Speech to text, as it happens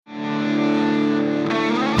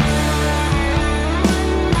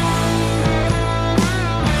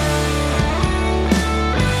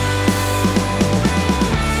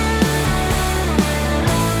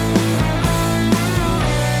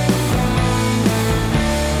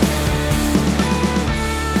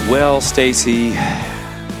Well, Stacy,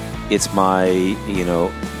 it's my,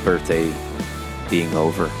 birthday being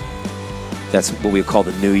over. That's what we call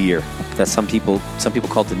the New Year. That's some people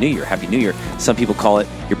call it the New Year, Happy New Year. Some people call it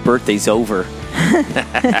your birthday's over.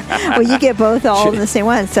 Well, you get both all in the same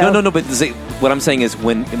one. So No. But what I'm saying is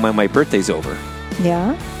when my birthday's over,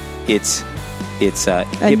 yeah, it's hip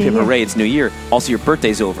hip hooray, it's New Year. Also, your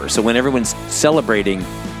birthday's over. So when everyone's celebrating,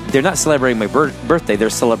 they're not celebrating my birthday. They're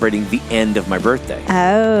celebrating the end of my birthday.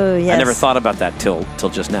 Oh, yes. I never thought about that till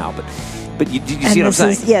just now, but you see what I'm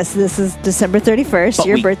saying? Yes, this is December 31st, But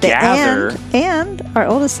your we birthday, gather and our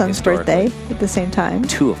oldest son's birthday at the same time.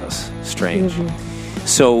 Two of us. Strange.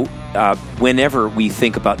 So whenever we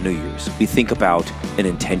think about New Year's, we think about an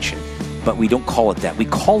intention, but we don't call it that. We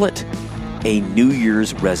call it a New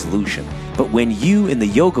Year's resolution. But when you, in the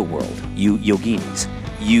yoga world, you yoginis,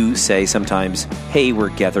 you say sometimes, hey, we're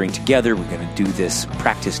gathering together, we're going to do this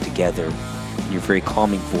practice together, in your very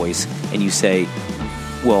calming voice, and you say,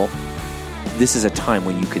 well, this is a time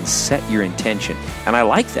when you can set your intention. And I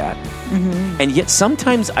like that. Mm-hmm. And yet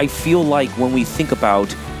sometimes I feel like when we think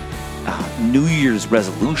about New Year's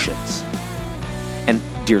resolutions, and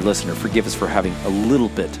dear listener, forgive us for having a little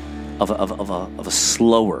bit of a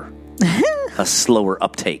slower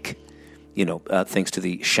uptake, thanks to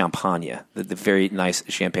the champagne, the very nice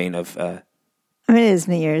champagne of. I mean, it is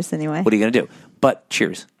New Year's anyway. What are you going to do? But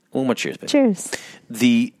cheers, a little more cheers, babe. Cheers.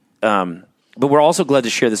 But we're also glad to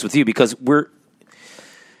share this with you because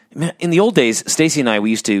in the old days, Stacy and I, we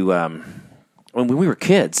used to when we were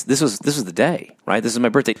kids. This was the day, right? This is my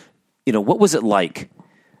birthday. What was it like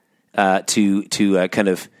to kind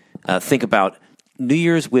of think about New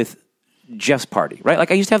Year's with Jeff's party, right? Like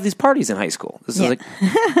I used to have these parties in high school. This is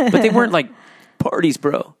but they weren't like parties,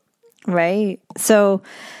 bro. Right. So,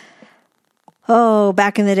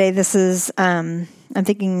 back in the day, this is I'm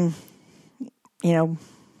thinking,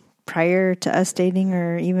 prior to us dating,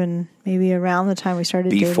 or even maybe around the time we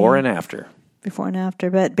started dating. Before and after.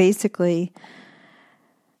 But basically,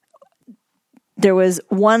 there was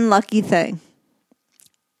one lucky thing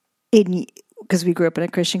because we grew up in a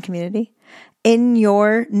Christian community. In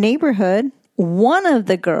your neighborhood, one of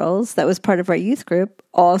the girls that was part of our youth group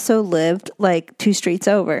also lived like 2 streets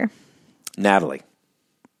over. Natalie.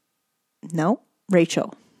 No,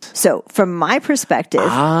 Rachel. So, from my perspective,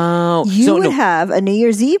 you would have a New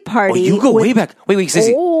Year's Eve party. Oh, you go way back. Wait,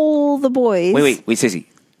 Stacey. All the boys. Wait, Stacey.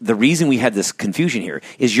 The reason we had this confusion here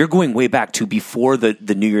is you're going way back to before the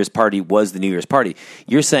New Year's party was the New Year's party.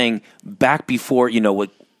 You're saying back before,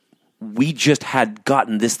 what we just had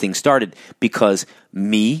gotten this thing started because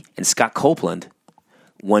me and Scott Copeland,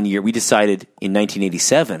 one year, we decided in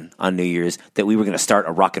 1987 on New Year's that we were going to start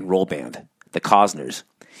a rock and roll band, the Cosners.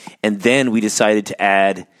 And then we decided to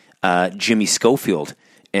add Jimmy Schofield,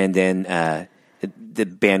 and then the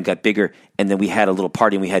band got bigger, and then we had a little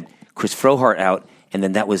party, and we had Chris Frohart out, and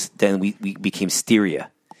then we became Styria,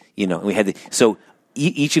 and we had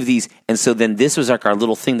each of these, and so then this was like our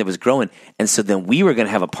little thing that was growing, and so then we were going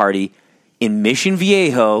to have a party in Mission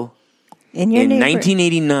Viejo in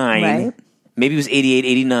 1989, right? Maybe it was 88,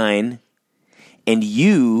 89, and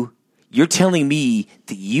you're telling me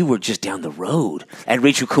that you were just down the road at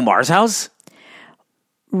Rachel Kumar's house?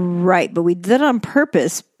 Right, but we did it on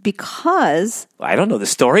purpose because... I don't know the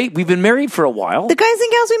story. We've been married for a while. The guys and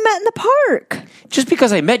gals we met in the park. Just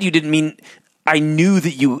because I met you didn't mean I knew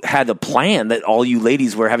that you had a plan, that all you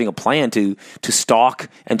ladies were having a plan to stalk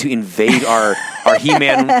and to invade our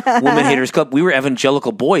He-Man Woman Haters Club. We were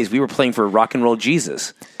evangelical boys. We were playing for Rock and Roll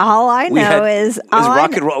Jesus. All I know is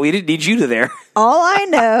rock and roll. We didn't need you to there. All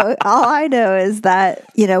I know is that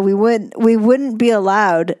we wouldn't be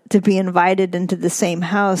allowed to be invited into the same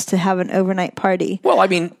house to have an overnight party. Well, I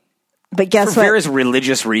mean, but guess for what? various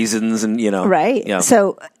religious reasons, and right. Yeah.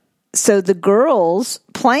 So the girls'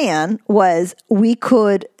 plan was we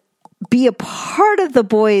could be a part of the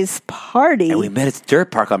boys' party. And we met at the dirt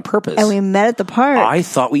park on purpose. And we met at the park. I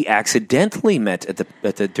thought we accidentally met at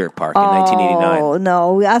the dirt park in 1989. Oh,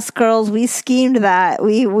 no. Us girls, we schemed that.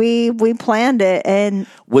 We planned it. And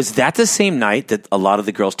was that the same night that a lot of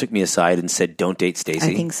the girls took me aside and said, don't date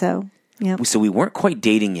Stacy? I think so. Yeah. So we weren't quite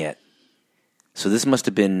dating yet. So this must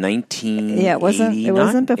have been 1989. Yeah, it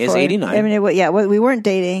wasn't before. It's 89. I mean, we weren't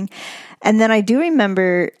dating. And then I do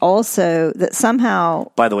remember also that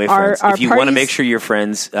somehow... By the way, friends, if you want to make sure your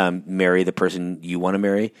friends marry the person you want to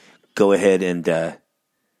marry, go ahead and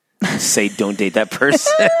say don't date that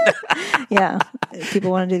person. Yeah,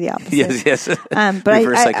 people want to do the opposite. Yes. But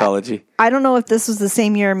reverse psychology. I don't know if this was the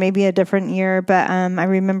same year or maybe a different year, but I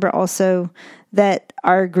remember also that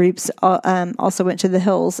our groups also went to the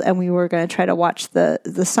hills, and we were going to try to watch the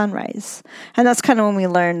sunrise. And that's kind of when we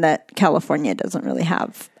learned that California doesn't really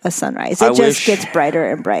have a sunrise. It just gets brighter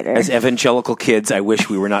and brighter. As evangelical kids, I wish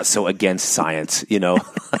we were not so against science, you know.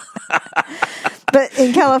 But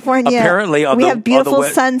in California, apparently, we have beautiful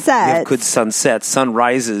sunsets. We have good sunsets.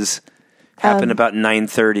 Sunrises happen about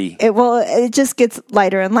 9:30. It just gets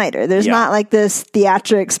lighter and lighter. There's not like this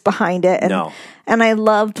theatrics behind it. No. And I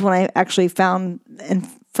loved when I actually found and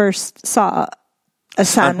first saw a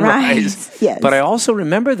sunrise. Yes. But I also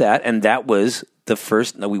remember that, and that was the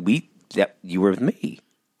first. You were with me.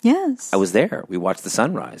 Yes. I was there. We watched the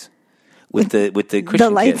sunrise with the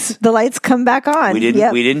Christian kids. The lights come back on. We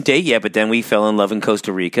didn't date yet, but then we fell in love in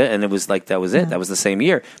Costa Rica, and it was like that was it. That was the same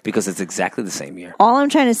year, because it's exactly the same year. All I'm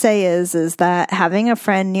trying to say is that having a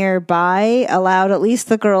friend nearby allowed at least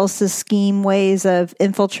the girls to scheme ways of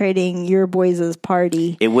infiltrating your boys'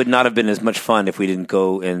 party. It would not have been as much fun if we didn't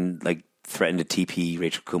go and like threaten to TP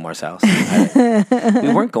Rachel Kumar's house.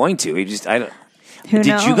 We weren't going to. Did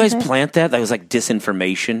you guys plant that? That was like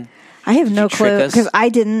disinformation. I have no clue, because I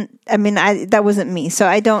didn't. I mean, that wasn't me, so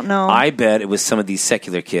I don't know. I bet it was some of these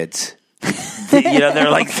secular kids. They're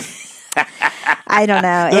like, I don't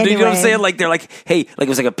know. No, anyway. You know what I'm saying? Like they're like, hey, like it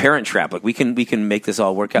was like a parent trap. Like we can make this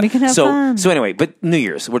all work out. We can have fun. So anyway, but New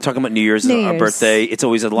Year's. We're talking about New Year's. Our birthday. It's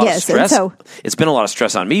always a lot of stress. It's been a lot of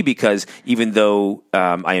stress on me, because even though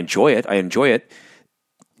I enjoy it.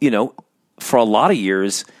 You know, for a lot of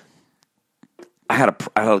years, I had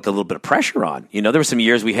like a little bit of pressure on. You know, there were some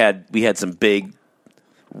years we had some big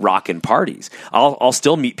rockin' parties. I'll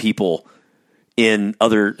still meet people in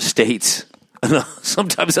other states,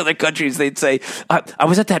 sometimes other countries. They'd say, "I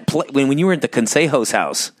was at that when you were at the Consejos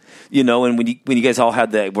house." You know, and when you guys all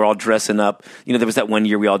we're all dressing up. You know, there was that one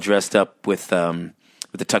year we all dressed up with the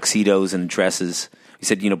tuxedos and dresses. He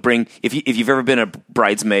said, you know, bring if you've ever been a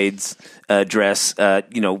bridesmaid's dress,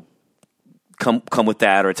 you know. Come with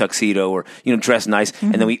that, or a tuxedo, or dress nice.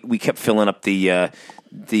 Mm-hmm. And then we kept filling up the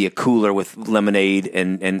cooler with lemonade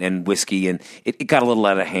and whiskey, and it got a little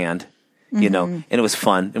out of hand, you know. And it was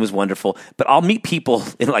fun, it was wonderful. But I'll meet people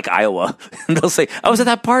in like Iowa, and they'll say, "I was at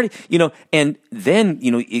that party," you know. And then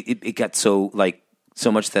it got so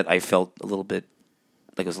much that I felt a little bit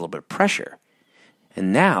like it was a little bit of pressure.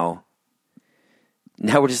 And now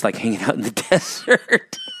we're just like hanging out in the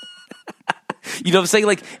desert. You know what I'm saying?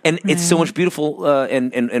 Like, and it's so much beautiful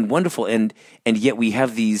and wonderful, and yet we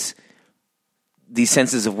have these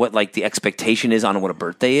senses of what like the expectation is on what a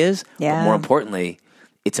birthday is. Yeah. But more importantly,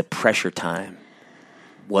 it's a pressure time.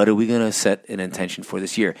 What are we going to set an intention for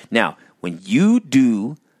this year? Now, when you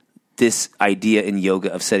do this idea in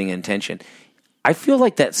yoga of setting an intention, I feel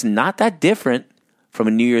like that's not that different from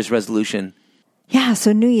a New Year's resolution. Yeah.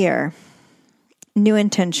 So New Year, new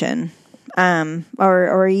intention.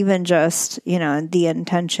 Or even just, the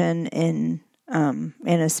intention in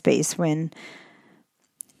a space when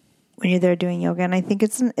you're there doing yoga. And I think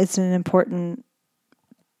it's an important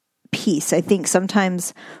piece. I think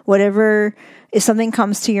sometimes if something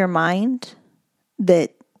comes to your mind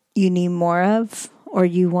that you need more of, or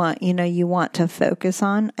you want to focus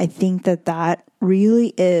on, I think that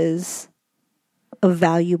really is a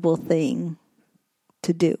valuable thing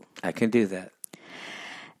to do. I can do that.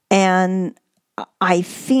 And I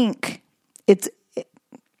think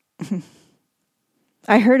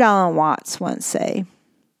I heard Alan Watts once say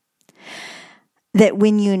that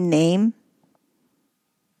when you name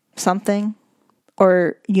something,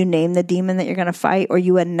 or you name the demon that you're going to fight, or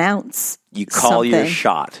you announce you call your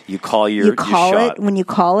shot. You call your shot. When you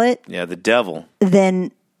call it, the devil,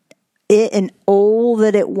 then it and all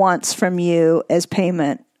that it wants from you as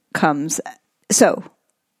payment comes. So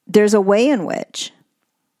there's a way in which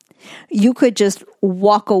you could just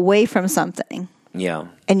walk away from something. Yeah.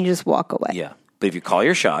 And you just walk away. Yeah. But if you call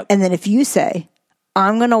your shot. And then if you say,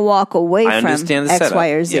 I'm going to walk away from X, Y,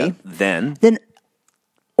 or Z. Then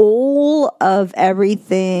all of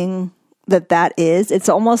everything that is, it's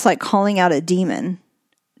almost like calling out a demon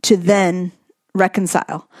to then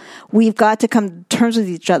reconcile. We've got to come to terms with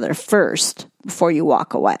each other first before you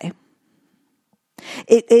walk away.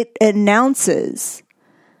 It announces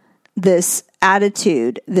this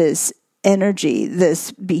attitude, this energy,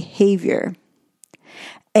 this behavior.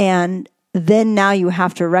 And then now you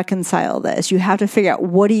have to reconcile this. You have to figure out,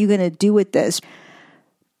 what are you going to do with this?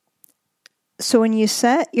 So when you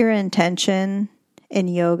set your intention in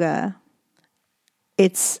yoga,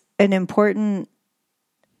 it's an important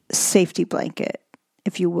safety blanket,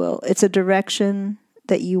 if you will. It's a direction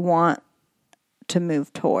that you want to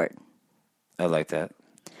move toward. I like that.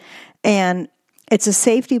 And it's a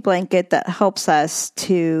safety blanket that helps us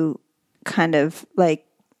to kind of like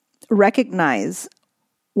recognize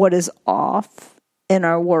what is off in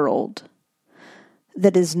our world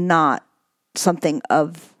that is not something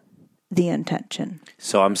of the intention.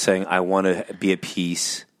 So I'm saying I want to be at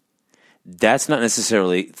peace. That's not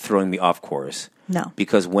necessarily throwing me off course. No.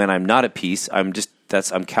 Because when I'm not at peace, I'm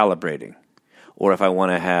calibrating. Or if I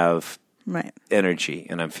want to have energy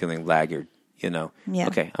and I'm feeling laggard, Yeah.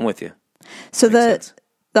 Okay, I'm with you. So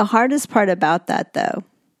the hardest part about that, though,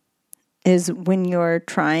 is when you're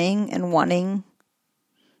trying and wanting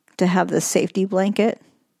to have the safety blanket,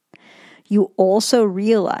 you also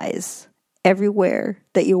realize everywhere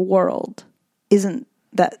that your world isn't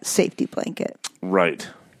that safety blanket. Right.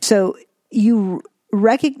 So you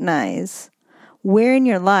recognize where in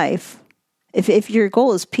your life, if your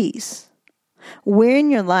goal is peace, where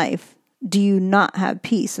in your life do you not have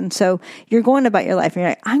peace? And so you're going about your life and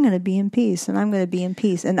you're like, I'm going to be in peace and I'm going to be in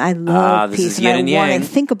peace. And I love peace and I want to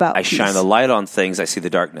think about peace. I shine the light on things. I see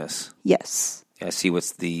the darkness. Yes. I see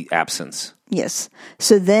what's the absence. Yes.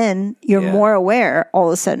 So then you're more aware all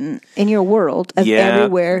of a sudden in your world of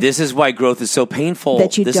everywhere. This is why growth is so painful.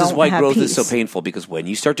 This is why growth is so painful, because when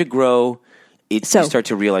you start to grow, you start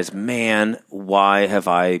to realize, man, why have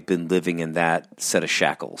I been living in that set of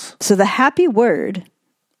shackles? So the happy word,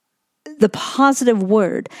 the positive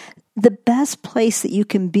word, the best place that you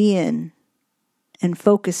can be in and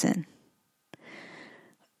focus in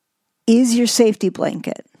is your safety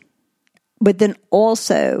blanket. But then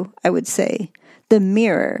also, I would say, the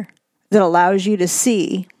mirror that allows you to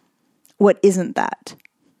see what isn't that.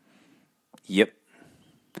 Yep.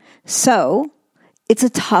 So it's a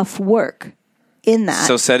tough work in that.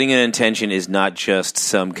 So setting an intention is not just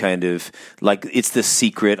some kind of, like, it's the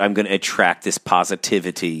secret, I'm going to attract this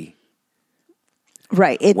positivity.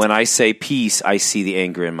 Right. When I say peace, I see the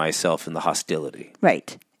anger in myself and the hostility.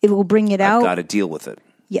 Right. It will bring it out. I've got to deal with it.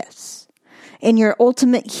 Yes. And your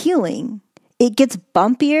ultimate healing, it gets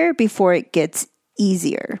bumpier before it gets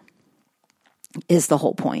easier, is the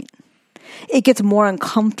whole point. It gets more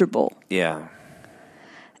uncomfortable. Yeah.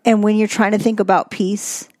 And when you're trying to think about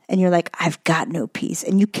peace and you're like, I've got no peace,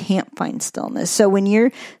 and you can't find stillness. So when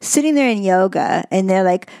you're sitting there in yoga and they're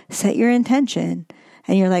like, set your intention,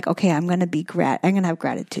 and you're like, okay, I'm going to have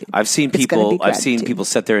gratitude. I've seen people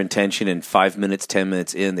set their intention, and 5 minutes, 10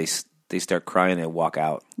 minutes in, they start crying and walk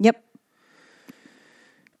out. Yep.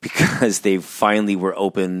 Because they finally were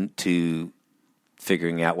open to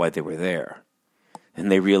figuring out why they were there.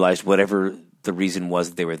 And they realized whatever the reason was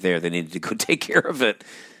that they were there, they needed to go take care of it.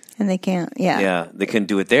 And they can't, Yeah, they couldn't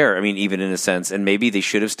do it there. I mean, even in a sense. And maybe they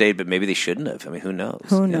should have stayed, but maybe they shouldn't have. I mean, who knows?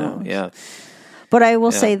 Who knows? Yeah. But I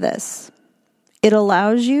will say this. It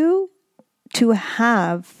allows you to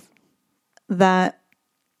have that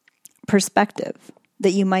perspective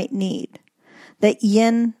that you might need. That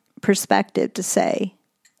yin perspective to say,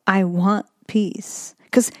 I want peace.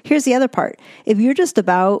 Because here's the other part. If you're just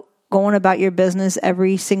going about your business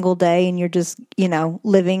every single day and you're just,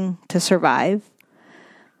 living to survive,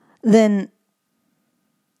 then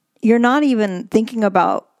you're not even thinking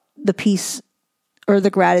about the peace or the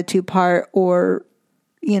gratitude part or,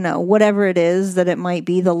 whatever it is that it might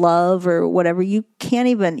be, the love or whatever. You can't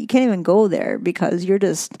even go there because you're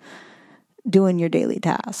just doing your daily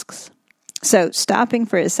tasks. So stopping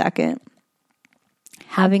for a second,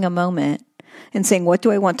 having a moment and saying, what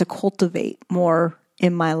do I want to cultivate more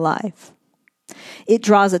in my life? It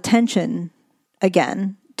draws attention,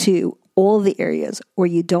 again, to all the areas where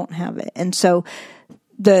you don't have it. And so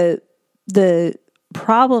the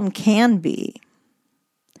problem can be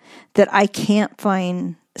that I can't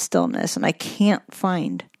find stillness and I can't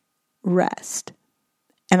find rest.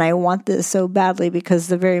 And I want this so badly because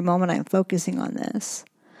the very moment I'm focusing on this,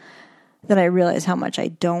 that I realize how much I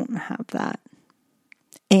don't have that.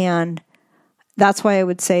 And that's why I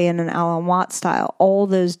would say in an Alan Watts style, all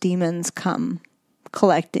those demons come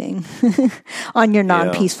collecting on your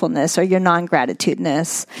non-peacefulness or your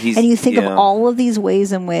non-gratitudeness. And you think of all of these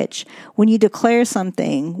ways in which when you declare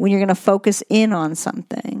something, when you're going to focus in on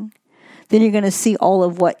something, then you're going to see all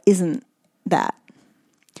of what isn't that.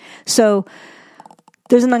 So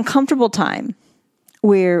there's an uncomfortable time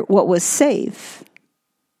where what was safe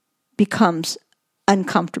becomes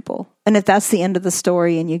uncomfortable. And if that's the end of the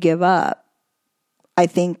story and you give up, I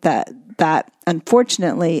think that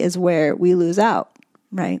unfortunately is where we lose out,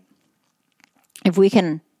 right? If we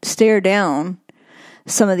can stare down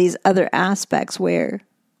some of these other aspects where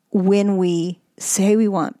when we say we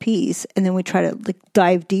want peace and then we try to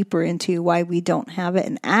dive deeper into why we don't have it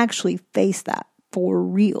and actually face that for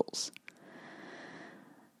reals,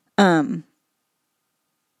 then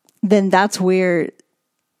that's where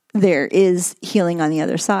there is healing on the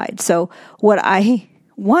other side. So what I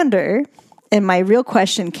wonder, and my real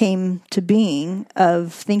question came to being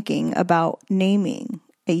of thinking about naming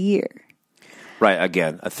a year. Right.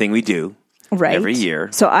 Again, a thing we do every year.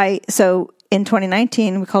 So in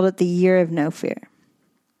 2019, we called it the year of no fear.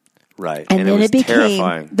 Right. And then it became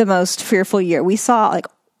terrifying. The most fearful year. We saw like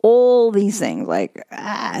all these things, like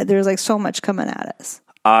there's like so much coming at us.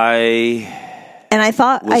 I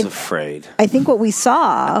thought was afraid. I think what we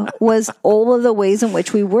saw was all of the ways in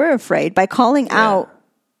which we were afraid by calling out,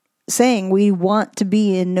 saying we want to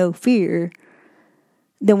be in no fear.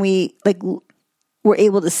 Then we were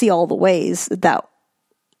able to see all the ways that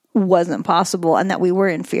wasn't possible and that we were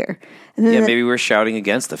in fear. And then maybe we were shouting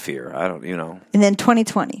against the fear. I don't, And then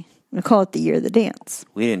 2020, we call it the year of the dance.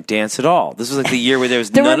 We didn't dance at all. This was like the year where there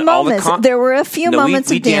was there were a few moments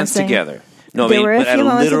we of dancing. danced together. No, there were a few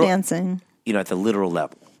moments of dancing. At the literal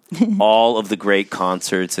level. All of the great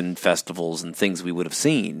concerts and festivals and things we would have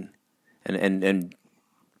seen and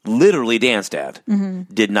literally danced at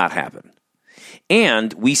did not happen.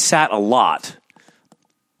 And we sat a lot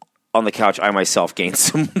on the couch. I myself gained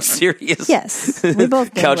some serious we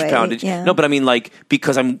both couch poundage. Yeah. No, but I mean,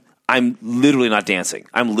 because I'm literally not dancing.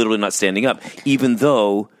 I'm literally not standing up, even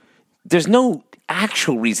though there's no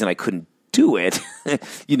actual reason I couldn't do it.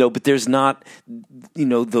 But there's not,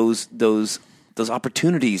 those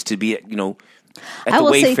opportunities to be at the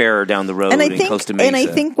Wayfarer down the road in Costa Mesa. And I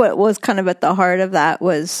think what was kind of at the heart of that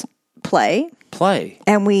was play.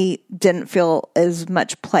 And we didn't feel as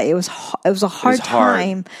much play. It was a hard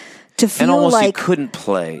time to feel and almost like you couldn't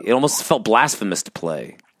play. It almost felt blasphemous to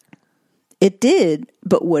play. It did,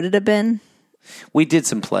 but would it have been? We did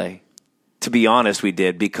some play. To be honest, we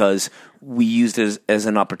did, because we used it as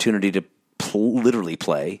an opportunity to literally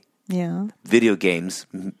play. Yeah. Video games,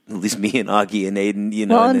 at least me and Augie and Aiden,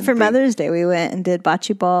 Well, and for Mother's Day, we went and did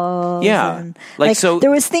bocce balls. Yeah. And, there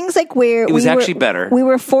was things where it was actually better. We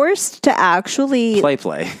were forced to actually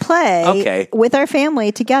play okay. with our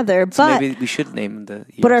family together. So but maybe we should name the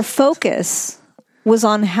years. But our focus was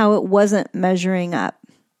on how it wasn't measuring up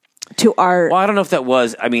to our. Well, I don't know if that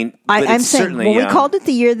was. I mean, I'm saying we called it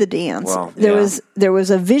the year of the dance. Well, there was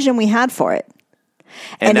a vision we had for it.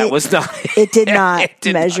 And that was not. It did not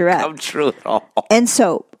measure not up. Come true at all. And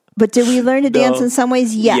so, but did we learn to dance in some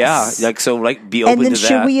ways? Yes. Yeah, be open and then to that.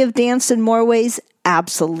 Should we have danced in more ways?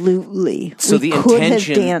 Absolutely. So we the could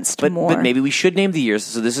intention, have danced more. But maybe we should name the years.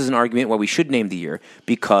 So this is an argument why we should name the year,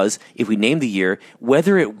 because if we name the year,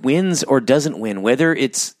 whether it wins or doesn't win, whether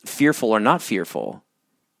it's fearful or not fearful.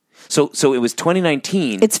 So it was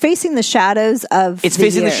 2019. It's facing the shadows of. It's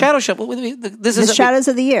facing the shadow shop. This is the shadows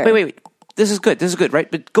of the year. Wait. This is good, right?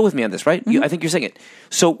 But go with me on this, right? I think you're saying it.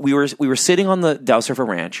 So we were sitting on the Dow Surfer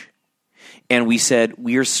Ranch, and we said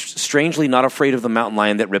we are strangely not afraid of the mountain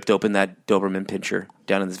lion that ripped open that Doberman pinscher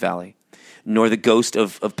down in this valley, nor the ghost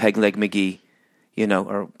of Pegleg McGee,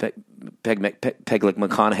 or Pegleg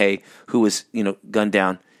McConaughey, who was gunned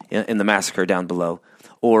down in the massacre down below,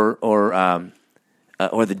 or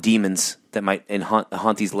the demons that might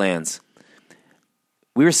haunt these lands.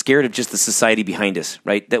 We were scared of just the society behind us,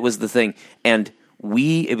 right? That was the thing. And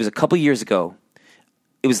it was a couple years ago.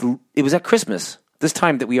 It was at Christmas, this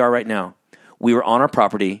time that we are right now. We were on our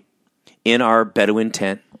property in our Bedouin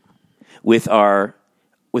tent with our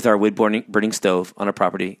wood burning stove on our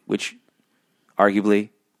property, which arguably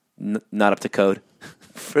not up to code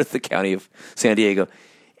for the county of San Diego.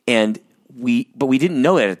 But we didn't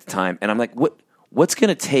know it at the time. And I'm like, what's going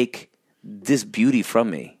to take this beauty from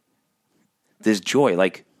me? This joy,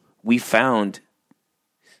 we found,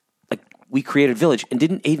 we created a village. And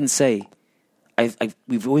didn't Aiden say,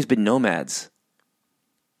 we've always been nomads?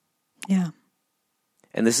 Yeah.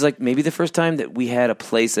 And this is maybe the first time that we had a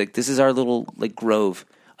place, this is our little grove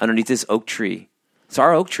underneath this oak tree. It's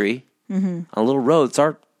our oak tree on a little road. It's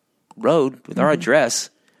our road with our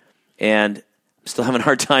address. And I'm still having a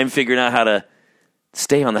hard time figuring out how to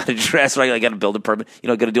stay on that address, right? I got to build a permit,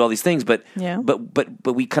 got to do all these things, but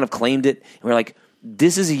we kind of claimed it. And we're like,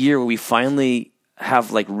 this is a year where we finally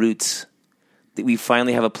have roots, that we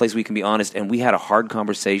finally have a place we can be honest. And we had a hard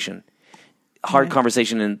conversation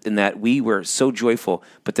in that we were so joyful,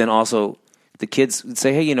 but then also the kids would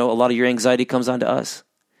say, hey, a lot of your anxiety comes onto us,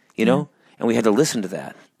 and we had to listen to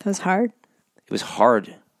that. That was hard. It was hard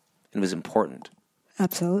and it was important.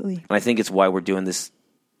 Absolutely. And I think it's why we're doing this.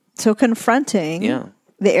 So confronting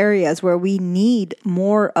the areas where we need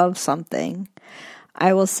more of something,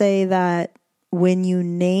 I will say that when you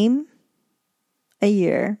name a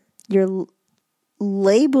year, you're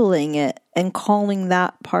labeling it and calling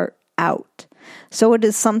that part out. So it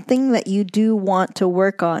is something that you do want to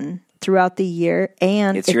work on throughout the year.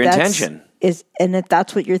 And it's your intention. And if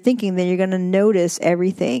that's what you're thinking, then you're going to notice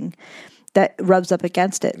everything that rubs up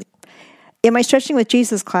against it. In my Stretching with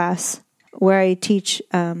Jesus class, where I teach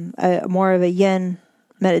more of a yin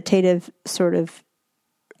meditative sort of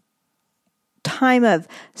time of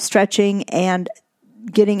stretching and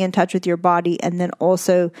getting in touch with your body, and then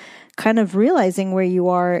also kind of realizing where you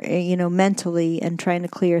are, mentally, and trying to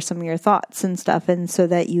clear some of your thoughts and stuff, and so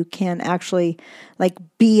that you can actually like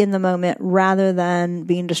be in the moment rather than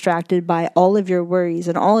being distracted by all of your worries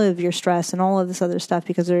and all of your stress and all of this other stuff,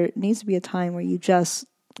 because there needs to be a time where you just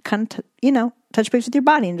kind of, touch base with your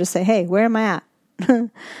body and just say, hey, where am I at?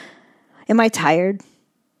 Am I tired?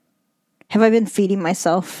 Have I been feeding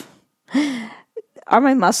myself? Are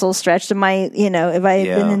my muscles stretched? Am I, have I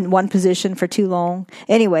been in one position for too long?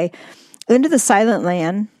 Anyway, into the silent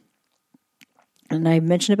land, and I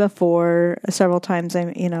mentioned it before several times, but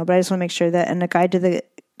I just want to make sure that in A Guide to the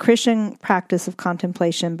Christian Practice of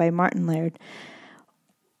Contemplation by Martin Laird,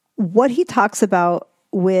 what he talks about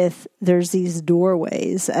there's these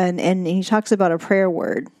doorways, and he talks about a prayer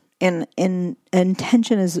word, and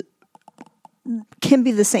intention can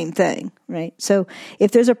be the same thing, right? So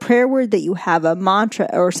if there's a prayer word that you have, a mantra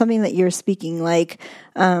or something that you're speaking, like,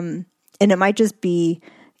 and it might just be,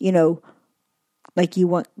 like you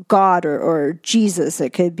want God or Jesus,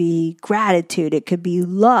 it could be gratitude, it could be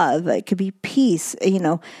love, it could be peace,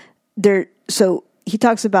 so he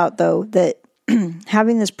talks about, though, that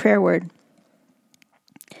having this prayer word,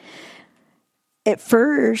 at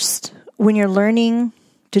first, when you're learning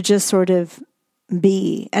to just sort of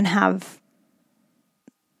be and have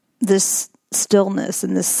this stillness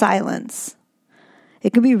and this silence,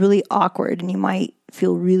 it can be really awkward, and you might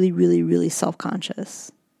feel really, really, really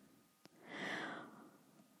self-conscious.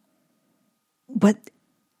 But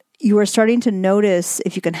you are starting to notice,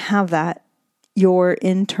 if you can have that, your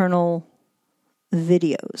internal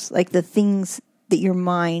videos, like the things that your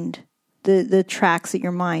mind, the tracks that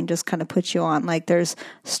your mind just kind of puts you on. Like there's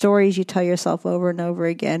stories you tell yourself over and over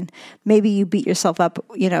again. Maybe you beat yourself up,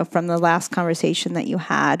 from the last conversation that you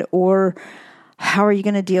had, or how are you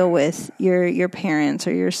going to deal with your parents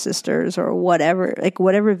or your sisters or whatever, like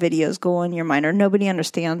whatever videos go in your mind, or nobody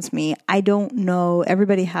understands me. I don't know.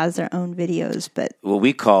 Everybody has their own videos, but. Well,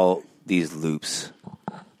 we call these loops.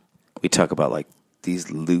 We talk about like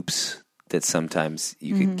these loops that sometimes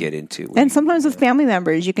you could get into. And sometimes with family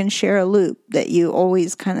members, you can share a loop that you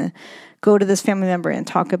always kind of go to this family member and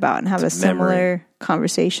talk about and have a similar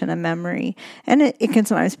conversation, a memory. And it can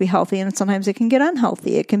sometimes be healthy, and sometimes it can get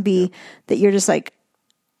unhealthy. It can be that you're just like,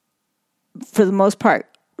 for the most part,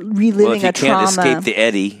 reliving a trauma. If you can't escape the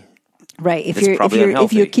eddy. Right.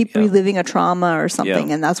 If you keep reliving a trauma or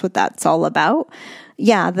something, and that's what that's all about.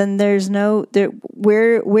 Yeah. Then there's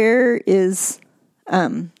where is,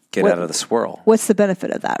 Get out of the swirl. What's the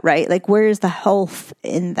benefit of that, right? Like, where is the health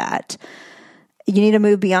in that? You need to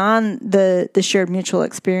move beyond the shared mutual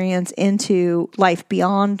experience into life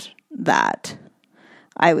beyond that,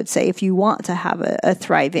 I would say. If you want to have a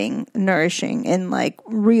thriving, nourishing, and like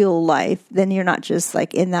real life, then you're not just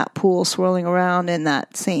like in that pool swirling around in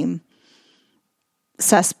that same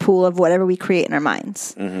cesspool of whatever we create in our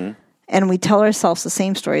minds. Mm-hmm. And we tell ourselves the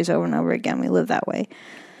same stories over and over again. We live that way.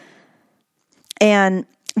 And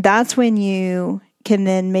that's when you can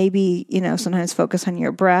then maybe, sometimes focus on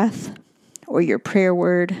your breath or your prayer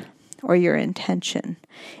word or your intention.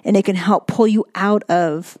 And it can help pull you out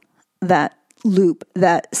of that loop,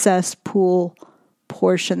 that cesspool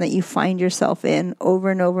portion that you find yourself in over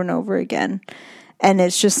and over and over again. And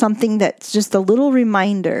it's just something that's just a little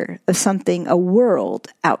reminder of something, a world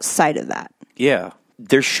outside of that. Yeah.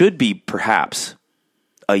 There should be perhaps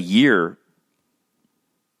a year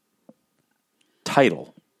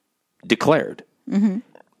title declared,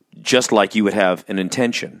 just like you would have an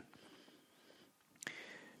intention.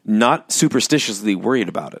 Not superstitiously worried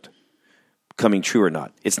about it coming true or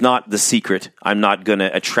not. It's not The Secret. I'm not going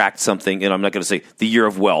to attract something, and I'm not going to say the year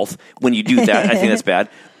of wealth. When you do that, I think that's bad.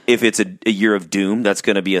 If it's a year of doom, that's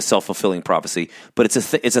going to be a self-fulfilling prophecy. But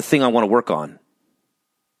it's a thing I want to work on.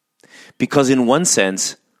 Because in one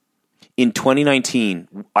sense, in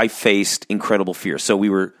 2019, I faced incredible fear. So we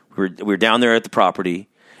were down there at the property,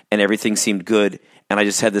 and everything seemed good. And I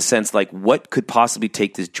just had the sense, like, what could possibly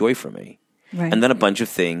take this joy from me? Right. And then a bunch of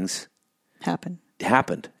things happened,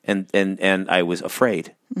 and I was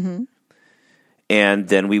afraid. Mm-hmm. And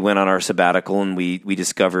then we went on our sabbatical, and we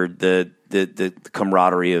discovered the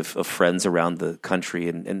camaraderie of friends around the country,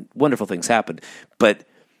 and wonderful things happened. But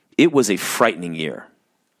it was a frightening year.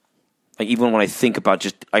 Like, even when I think about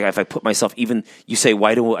just, like, if I put myself, even you say,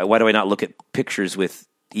 why do I not look at pictures with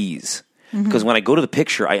ease? Because when I go to the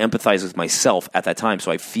picture, I empathize with myself at that time.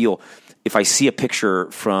 So I feel, if I see a picture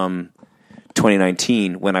from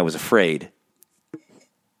 2019 when I was afraid,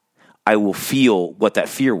 I will feel what that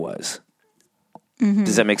fear was.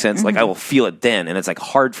 Does that make sense? Like I will feel it then, and it's like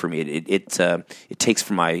hard for me. It takes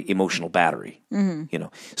from my emotional battery.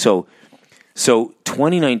 So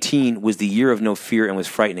 2019 was the year of no fear and was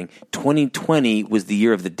frightening. 2020 was the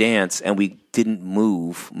year of the dance, and we didn't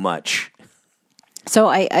move much. So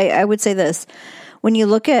I would say this: when you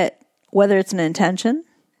look at whether it's an intention,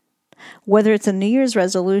 whether it's a New Year's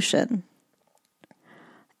resolution,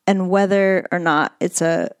 and whether or not it's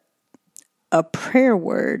a prayer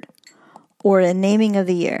word or a naming of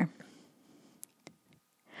the year,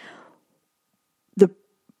 the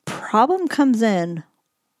problem comes in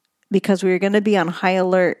because we're going to be on high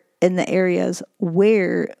alert in the areas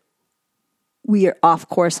where we are off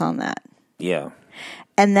course on that. Yeah.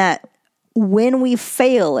 And that when we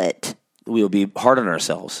fail it, we'll be hard on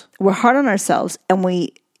ourselves. We're hard on ourselves, and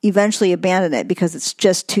we eventually abandon it because it's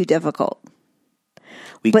just too difficult.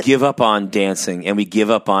 We give up on dancing, and we give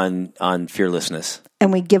up on fearlessness.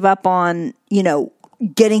 And we give up on,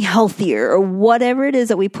 getting healthier or whatever it is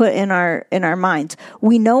that we put in our minds.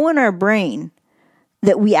 We know in our brain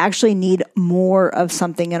that we actually need more of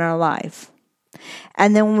something in our life.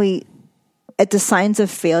 And then when at the signs of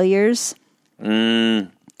failures,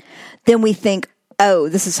 then we think, oh,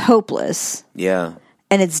 this is hopeless. Yeah.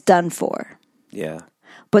 And it's done for. Yeah.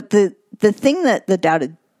 But the thing that the Tao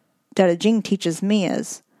Te Ching teaches me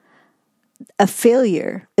is a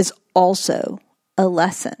failure is also a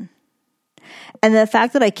lesson. And the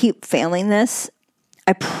fact that I keep failing this,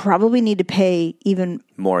 I probably need to pay even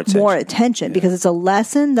more attention because it's a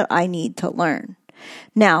lesson that I need to learn.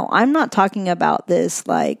 Now, I'm not talking about this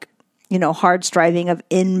hard striving of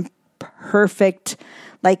imperfect,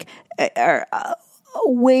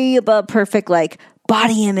 way above perfect,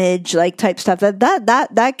 body image, type stuff.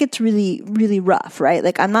 That gets really, really rough,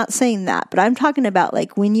 right? I'm not saying that, but I'm talking about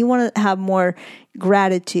when you want to have more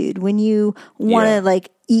gratitude, when you want to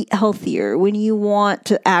eat healthier, when you want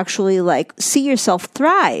to actually see yourself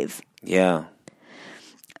thrive. Yeah.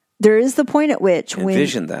 There is the point at which we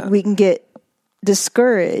can get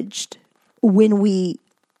discouraged when we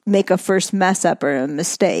make a first mess up or a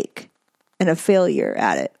mistake and a failure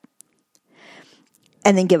at it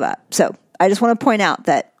and then give up. So I just want to point out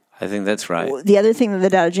that I think that's right. The other thing that the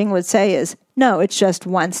Tao Te Ching would say is, no, it's just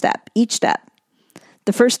one step. Each step.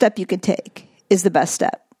 The first step you can take is the best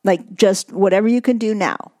step. Just whatever you can do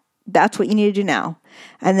now. That's what you need to do now.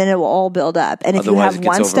 And then it will all build up. And if you have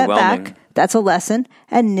one step back, that's a lesson.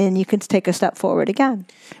 And then you can take a step forward again.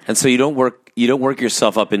 And so you don't work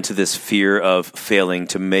yourself up into this fear of failing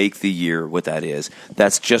to make the year what that is.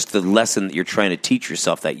 That's just the lesson that you're trying to teach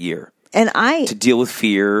yourself that year. And to deal with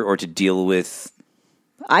fear or to deal with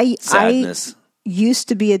sadness. I used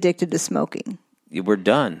to be addicted to smoking. We're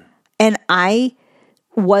done. And I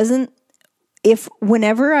wasn't,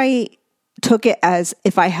 whenever I took it as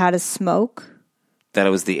if I had a smoke, that it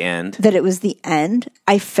was the end.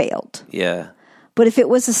 I failed. Yeah. But if it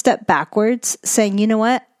was a step backwards, saying, you know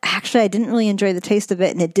what, actually I didn't really enjoy the taste of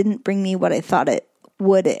it and it didn't bring me what I thought it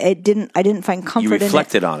would. I didn't find comfort in it. You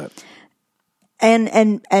reflected on it.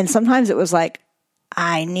 And sometimes it was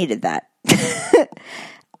I needed that.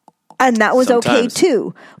 And that was okay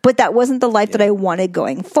too. But that wasn't the life that I wanted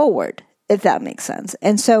going forward, if that makes sense.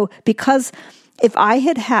 And so because if I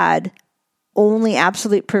had only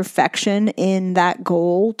absolute perfection in that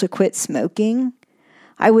goal to quit smoking,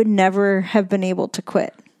 I would never have been able to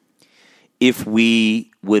quit. If we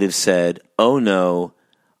would have said, oh no,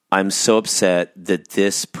 I'm so upset that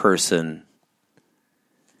this person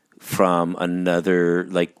from another,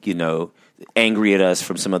 angry at us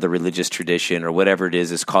from some other religious tradition or whatever it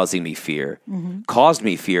is causing me fear, caused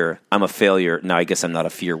me fear, I'm a failure. Now I guess I'm not a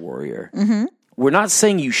fear warrior. Mm-hmm. We're not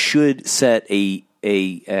saying you should set an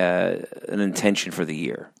intention for the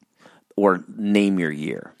year or name your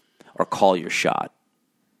year or call your shot,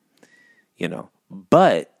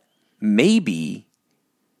 but maybe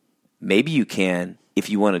you can, if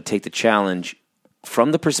you want to take the challenge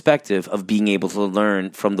from the perspective of being able to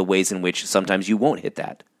learn from the ways in which sometimes you won't hit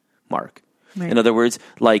that mark. Right. In other words,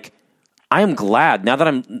 I am glad now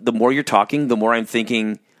that the more you're talking, the more I'm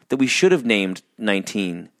thinking that we should have named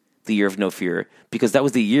 19 the year of no fear, because that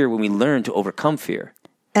was the year when we learned to overcome fear.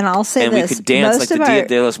 And I'll say and this. We could dance like the Dia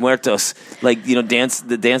de los Muertos, dance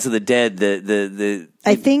the dance of the dead.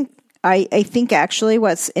 I think actually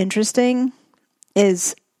what's interesting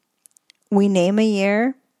is we name a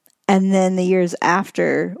year, and then the years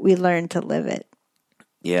after we learn to live it.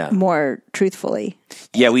 more truthfully.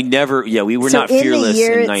 Yeah, we were not fearless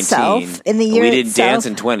in 19. In the year we didn't itself, dance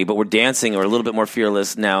in 20, but we're dancing or a little bit more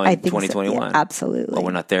fearless now in 2021. So, yeah, absolutely. Well,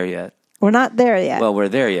 we're not there yet. We're not there yet. Well, we're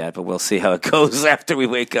there yet, but we'll see how it goes after we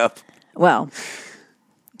wake up. Well,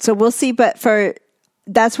 so we'll see, but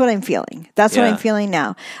that's what I'm feeling. That's what I'm feeling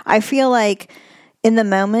now. I feel like in the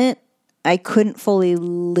moment, I couldn't fully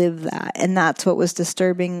live that. And that's what was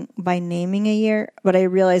disturbing by naming a year. But I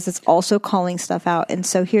realized it's also calling stuff out. And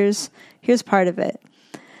so here's part of it.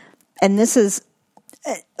 And this is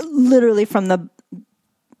literally from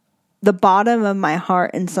the bottom of my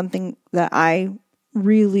heart, and something that I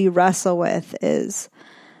really wrestle with is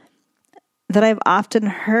that I've often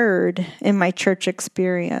heard in my church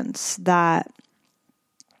experience that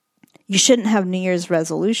you shouldn't have New Year's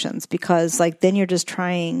resolutions, because then you're just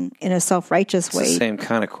trying in a self-righteous way. It's the same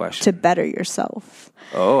kind of question. To better yourself.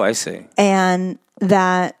 Oh, I see. And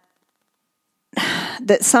that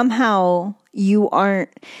somehow you're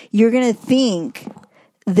going to think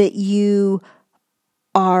that you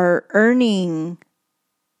are earning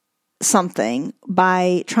something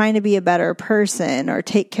by trying to be a better person or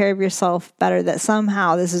take care of yourself better, that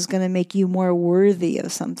somehow this is going to make you more worthy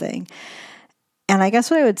of something. And I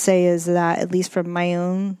guess what I would say is that, at least from my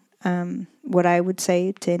own, what I would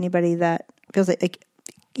say to anybody that feels like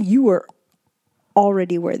you are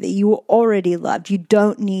already worthy, you are already loved. You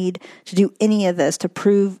don't need to do any of this to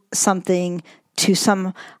prove something to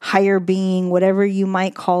some higher being, whatever you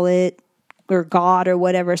might call it, or God or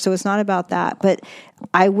whatever. So it's not about that. But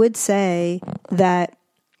I would say that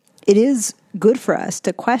it is good for us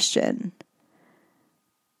to question,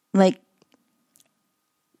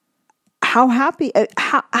 how happy,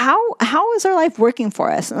 how is our life working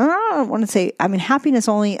for us? And I don't want to say, happiness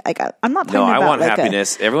only, I'm not talking about. No, I want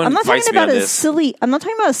happiness. Everyone I'm not fights talking me on about this. I'm not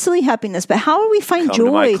talking about a silly happiness, but how do we find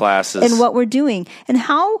joy in what we're doing? And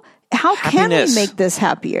how can we make this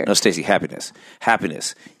happier? No, Stacey, happiness.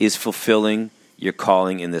 Happiness is fulfilling your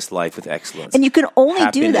calling in this life with excellence. And you can only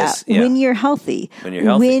do that when you're healthy. When you're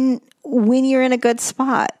healthy. When you're in a good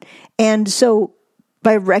spot. And so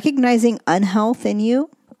by recognizing unhealth in you,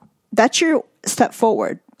 that's your step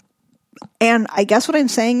forward. And I guess what I'm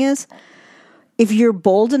saying is, if you're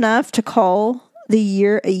bold enough to call the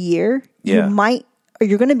year a year, you're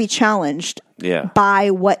going to be challenged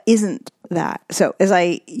by what isn't that. So as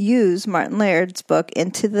I use Martin Laird's book,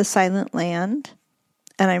 Into the Silent Land,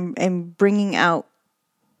 and I'm bringing out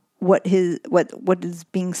what is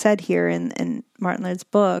being said here in Martin Laird's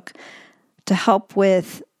book to help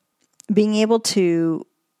with being able to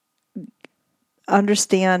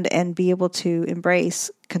understand and be able to embrace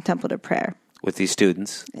contemplative prayer with these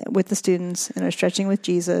students, with the students, and are stretching with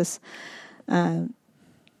Jesus,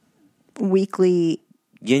 weekly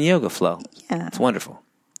yin yoga flow. Yeah, it's wonderful.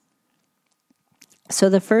 So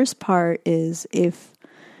the first part is, when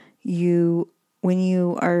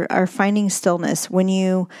you are finding stillness, when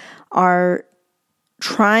you are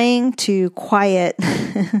trying to quiet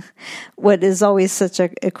what is always such a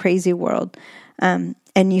crazy world,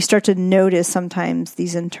 and you start to notice sometimes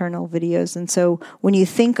these internal videos. And so when you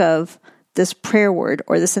think of this prayer word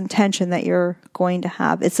or this intention that you're going to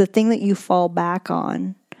have, it's the thing that you fall back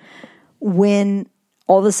on when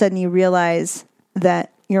all of a sudden you realize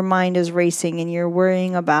that your mind is racing and you're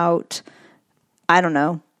worrying about, I don't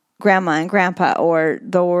know, grandma and grandpa, or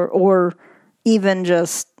even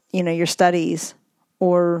just, your studies,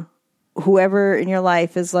 or whoever in your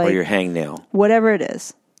life is or your hangnail, whatever it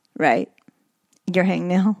is, right? Your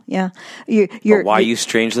hangnail, yeah. Why you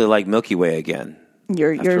strangely like Milky Way again?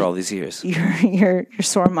 After all these years, your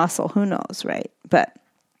sore muscle. Who knows, right? But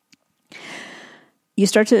you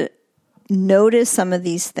start to notice some of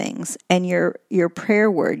these things, and your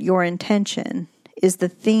prayer word, your intention, is the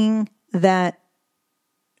thing that,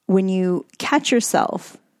 when you catch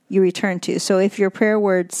yourself, you return to. So if your prayer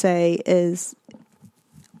word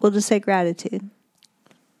we'll just say gratitude.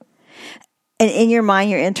 And in your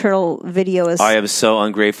mind, your internal video is, I am so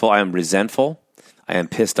ungrateful. I am resentful. I am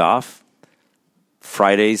pissed off.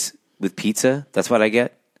 Fridays with pizza. That's what I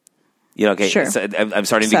get. Okay. Sure. So I'm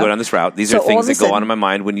starting to go down this route. These are things that go on in my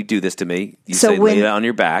mind when you do this to me. You lay it on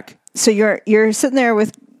your back. So you're sitting there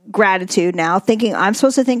with gratitude now, thinking I'm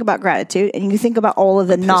supposed to think about gratitude, and you think about all of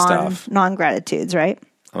the non-gratitudes, right?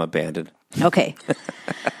 I'm abandoned. Okay.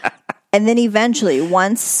 And then eventually,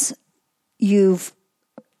 once the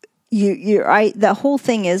whole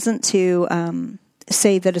thing isn't to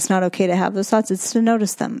say that it's not okay to have those thoughts. It's to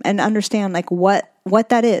notice them and understand what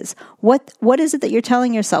that is. What is it that you're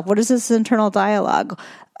telling yourself? What is this internal dialogue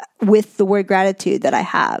with the word gratitude that I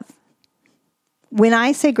have? when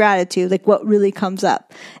I say gratitude, like what really comes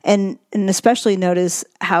up, and especially notice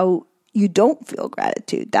how you don't feel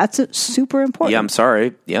gratitude. That's super important. Yeah, I'm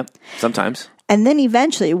sorry. Yeah, sometimes. And then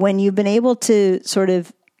eventually, when you've been able to sort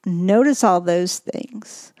of notice all those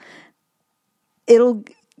things, it'll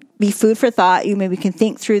be food for thought. You maybe can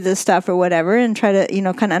think through this stuff or whatever and try to,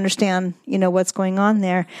 kind of understand, what's going on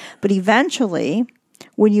there. But eventually,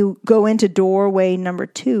 when you go into doorway number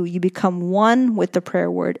 2, you become one with the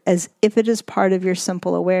prayer word as if it is part of your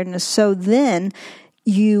simple awareness. So then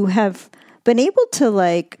you have been able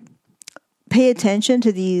to pay attention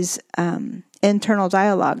to these internal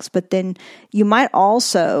dialogues, but then you might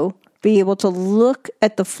also be able to look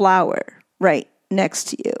at the flower right next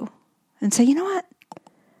to you and say, you know what?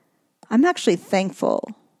 I'm actually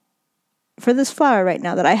thankful for this flower right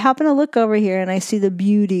now, that I happen to look over here and I see the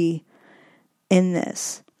beauty in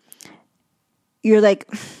this. You're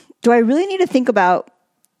like, do I really need to think about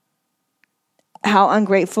how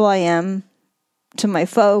ungrateful I am to my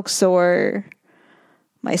folks or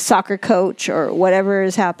my soccer coach or whatever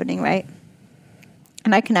is happening, right?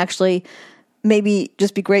 And I can actually maybe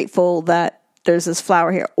just be grateful that there's this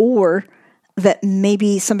flower here, or that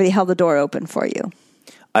maybe somebody held the door open for you.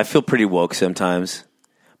 I feel pretty woke sometimes,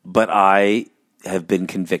 but I have been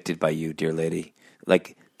convicted by you, dear lady.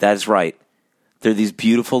 That is right. There are these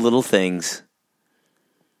beautiful little things.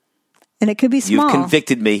 And it could be small. You've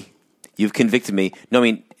convicted me.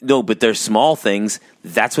 No, but they're small things.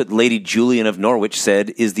 That's what Lady Julian of Norwich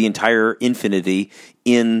said is the entire infinity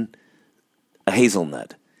in a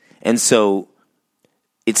hazelnut. And so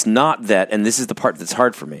it's not that, and this is the part that's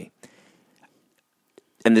hard for me,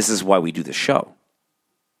 and this is why we do the show,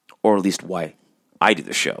 or at least why I do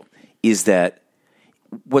the show, is that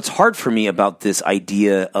what's hard for me about this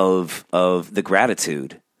idea of the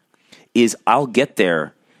gratitude is I'll get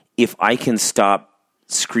there if I can stop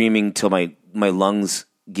screaming till my lungs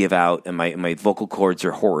give out and my vocal cords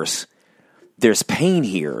are hoarse. There's pain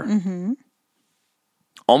here,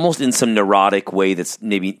 almost in some neurotic way that's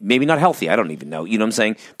maybe not healthy. I don't even know. You know what I'm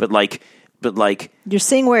saying? But you're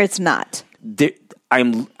seeing where it's not.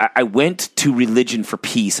 I went to religion for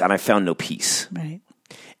peace and I found no peace. Right.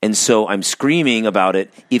 And so I'm screaming about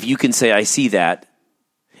it. If you can say, I see that,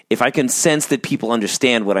 if I can sense that people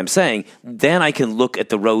understand what I'm saying, then I can look at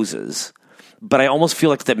the roses. But I almost feel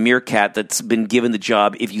like that meerkat that's been given the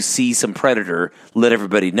job, if you see some predator, let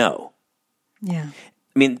everybody know. Yeah.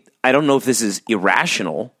 I mean, I don't know if this is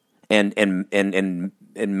irrational and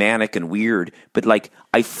manic and weird, but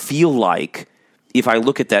I feel like if I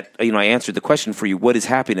look at that, I answered the question for you, what is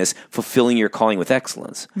happiness? Fulfilling your calling with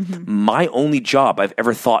excellence. Mm-hmm. My only job I've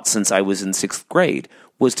ever thought since I was in 6th grade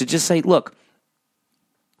was to just say, look,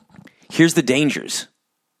 here's the dangers.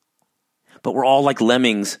 But we're all like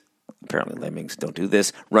lemmings. Apparently lemmings don't do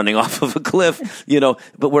this, running off of a cliff,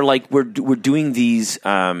 but we're doing these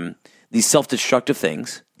self-destructive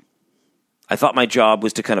things. I thought my job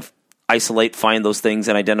was to kind of isolate, find those things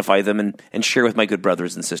and identify them and share with my good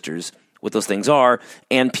brothers and sisters what those things are,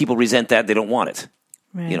 and people resent that. They don't want it,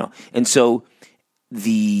 right. And so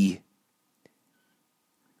the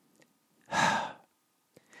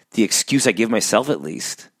excuse I give myself, at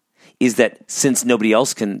least, is that since nobody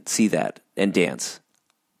else can see that and dance,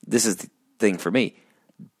 this is the thing for me,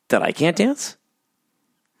 that I can't dance.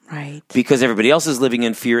 Right. Because everybody else is living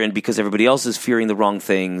in fear, and because everybody else is fearing the wrong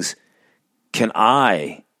things, can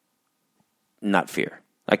I not fear?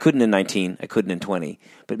 I couldn't in 19, I couldn't in 20,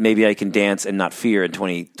 but maybe I can dance and not fear in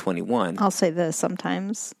 2021. I'll say this,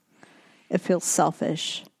 sometimes it feels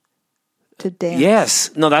selfish to dance.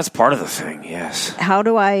 Yes. No, that's part of the thing, yes. How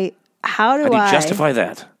do I justify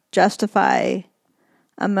that? Justify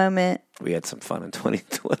a moment. We had some fun in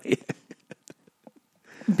 2020.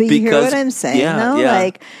 But you hear what I'm saying, though?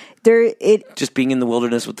 Yeah. Just being in the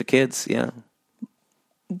wilderness with the kids, yeah.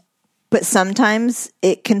 But sometimes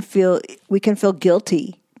we can feel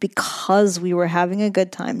guilty because we were having a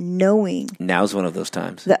good time, knowing now's one of those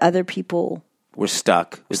times that other people were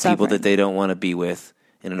stuck with people that they don't want to be with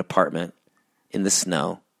in an apartment in the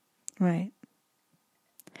snow. Right.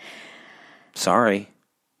 Sorry.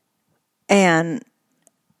 And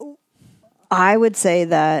I would say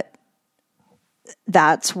that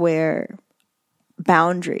that's where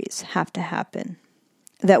boundaries have to happen.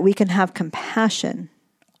 That we can have compassion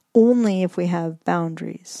only if we have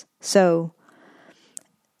boundaries. So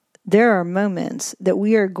there are moments that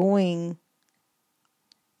we are going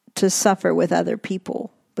to suffer with other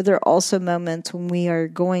people, but there are also moments when we are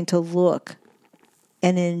going to look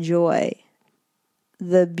and enjoy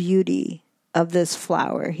the beauty of this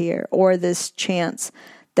flower here, or this chance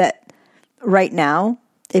that right now,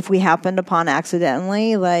 if we happened upon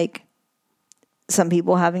accidentally, some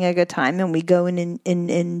people having a good time, and we go in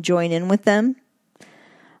and join in with them.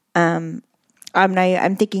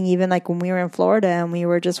 I'm thinking even like when we were in Florida and we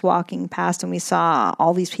were just walking past and we saw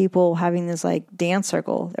all these people having this like dance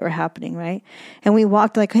circle that were happening, right? And we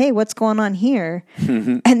walked like, hey, what's going on here?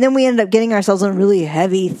 And then we ended up getting ourselves in really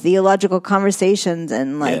heavy theological conversations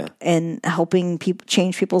and and helping people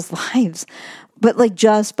change people's lives. But like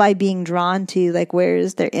just by being drawn to like, where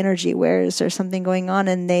is their energy? Where is there something going on?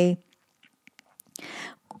 And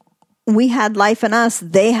we had life in us.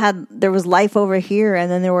 There was life over here. And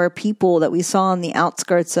then there were people that we saw on the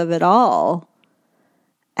outskirts of it all.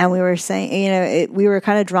 And we were saying, we were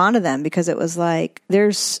kind of drawn to them because it was like,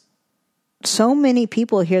 there's so many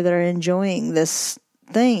people here that are enjoying this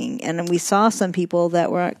thing. And we saw some people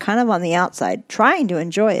that were kind of on the outside trying to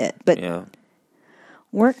enjoy it, but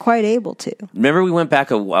weren't quite able to. Remember, we went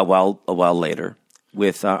back a while later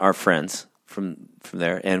with our friends from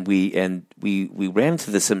there, and we ran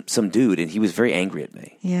into some dude, and he was very angry at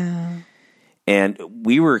me. Yeah. And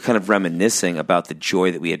we were kind of reminiscing about the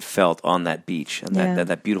joy that we had felt on that beach and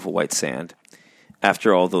that beautiful white sand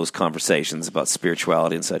after all those conversations about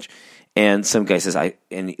spirituality and such. And some guy says,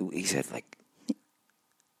 he said, like,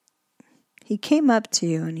 he came up to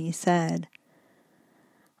you and he said,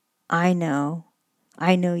 I know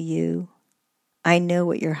you. I know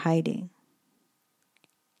what you're hiding.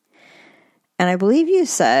 And I believe you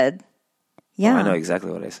said, yeah. Oh, I know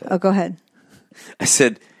exactly what I said. Oh, go ahead. I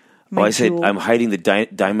said, I'm hiding the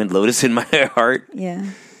diamond lotus in my heart. Yeah.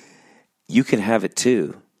 You can have it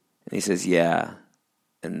too. And he says, yeah,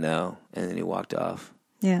 and no. And then he walked off.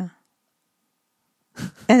 Yeah.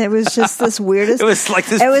 And it was just this weirdest. It was like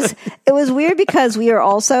this. It was weird because we were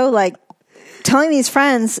also like telling these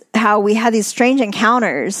friends how we had these strange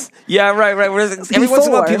encounters. Yeah, right. Every once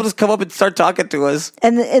in a while, people just come up and start talking to us.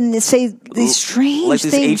 And say these strange like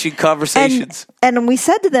these things. ancient conversations. And we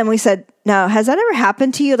said to them, now, has that ever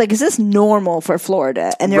happened to you? Like, is this normal for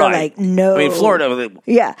Florida? And they're like, no. I mean, Florida.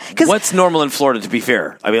 Yeah. What's normal in Florida, to be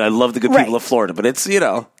fair? I mean, I love the good people of Florida, but it's,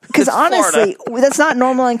 Because honestly, that's not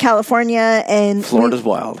normal in California. And Florida's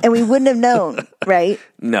wild. And we wouldn't have known, right?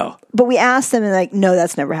 No. But we asked them and like, no,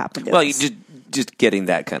 that's never happened to us. Well, just getting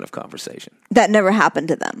that kind of conversation. That never happened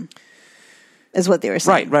to them, is what they were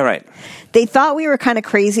saying. Right. They thought we were kind of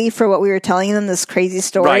crazy for what we were telling them, this crazy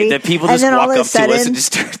story. Right, that people just walk up to us and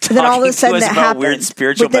just start talking to us about weird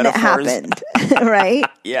spiritual metaphors. Then it happened, right?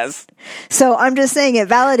 Yes. So I'm just saying it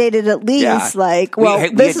validated at least,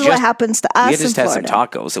 this is what happens to us in Florida. We just had some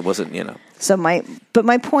tacos. It wasn't, So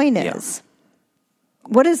my point is,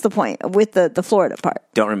 what is the point with the Florida part?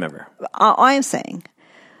 Don't remember. I am saying,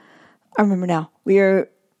 I remember now. We are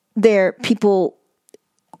there, people,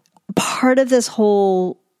 part of this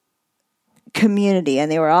whole community,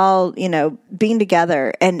 and they were all, being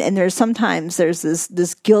together. And there's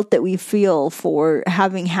this guilt that we feel for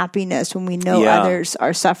having happiness when we know others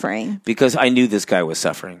are suffering. Because I knew this guy was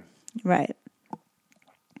suffering. Right.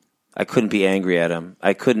 I couldn't be angry at him.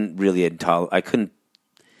 I couldn't really I couldn't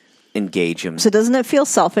engage him. So doesn't it feel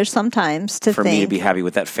selfish sometimes for me to be happy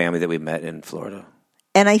with that family that we met in Florida?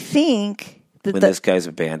 And I think that when this guy's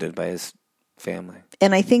abandoned by his family.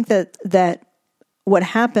 And I think that what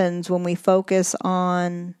happens when we focus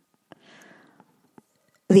on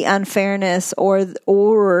the unfairness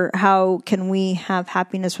or how can we have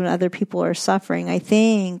happiness when other people are suffering, I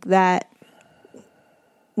think that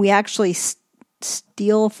we actually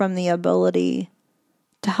steal from the ability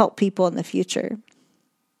to help people in the future.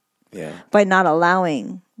 Yeah. By not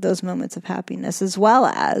allowing those moments of happiness, as well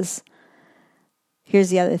as, here's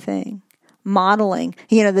the other thing, modeling.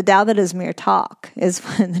 The Tao that is mere talk is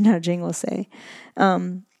what the Tao Te Ching will say.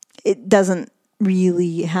 It doesn't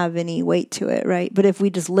really have any weight to it, right? But if we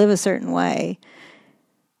just live a certain way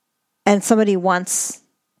and somebody wants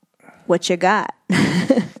what you got.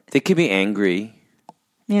 They could be angry.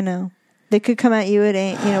 They could come at you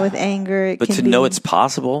with anger. But to know it's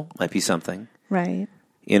possible might be something. Right.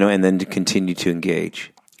 And then to continue to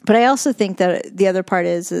engage. But I also think that the other part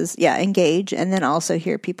is engage, and then also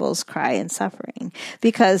hear people's cry and suffering,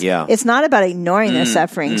 because it's not about ignoring their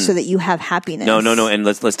suffering so that you have happiness. No. And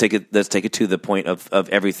let's take it to the point of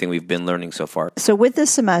everything we've been learning so far. So with this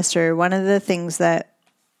semester, one of the things that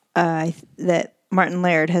that Martin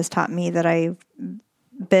Laird has taught me that I've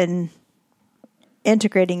been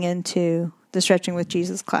integrating into the Stretching with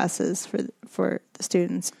Jesus classes for the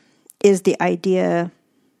students is the idea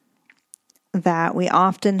that we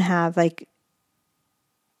often have like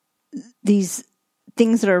these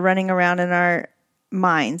things that are running around in our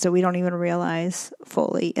minds that we don't even realize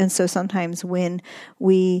fully. And so sometimes when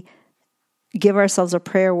we give ourselves a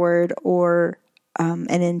prayer word or an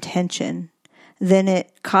intention, then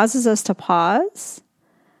it causes us to pause.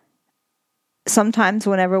 Sometimes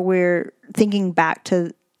whenever we're thinking back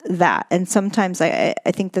to that, and sometimes I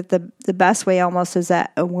think that the best way almost is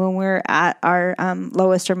that when we're at our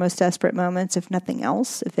lowest or most desperate moments, if nothing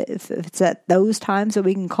else, if it's at those times that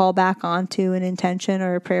we can call back onto an intention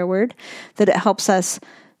or a prayer word, that it helps us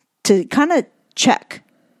to kind of check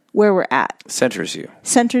where we're at. Centers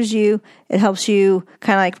you. It helps you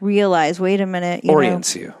kind of like realize, wait a minute.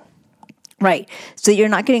 Orients you. Right. So you're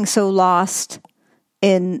not getting so lost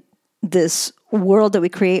in this world that we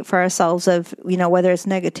create for ourselves of, whether it's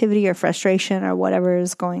negativity or frustration or whatever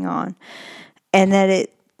is going on. And that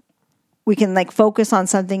we can like focus on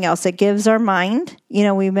something else. It gives our mind,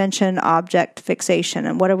 we mentioned object fixation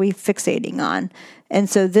and what are we fixating on? And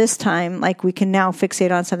so this time, like we can now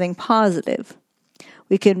fixate on something positive.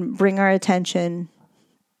 We can bring our attention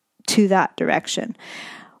to that direction.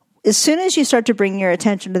 As soon as you start to bring your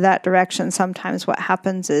attention to that direction, sometimes what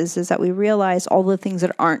happens is that we realize all the things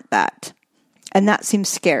that aren't that. And that seems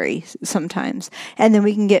scary sometimes. And then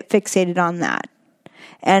we can get fixated on that.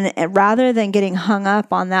 And rather than getting hung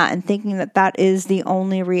up on that and thinking that that is the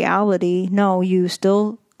only reality, no, you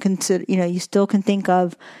still consider, you still can think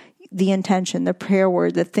of the intention, the prayer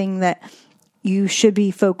word, the thing that you should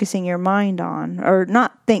be focusing your mind on, or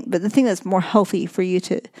not think, but the thing that's more healthy for you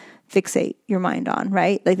to fixate your mind on,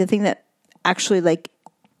 right? Like the thing that actually, like,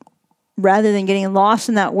 rather than getting lost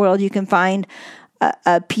in that world, you can find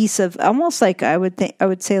a piece of almost like I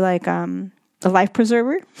would say like a life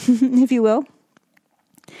preserver, if you will.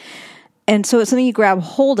 And so it's something you grab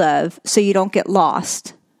hold of so you don't get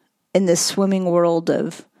lost in this swimming world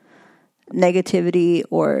of negativity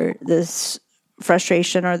or this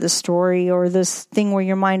frustration or this story or this thing where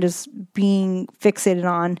your mind is being fixated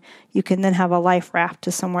on. You can then have a life raft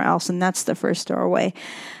to somewhere else, and that's the first doorway.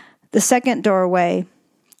 The second doorway,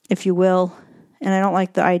 if you will, and I don't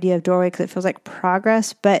like the idea of doorway because it feels like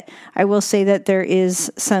progress, but I will say that there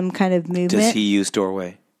is some kind of movement. Does he use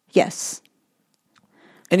doorway? Yes.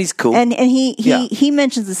 And he's cool. And he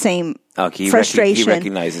mentions the same frustration. He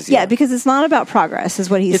recognizes, yeah, because it's not about progress, is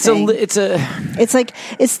what he's saying. It's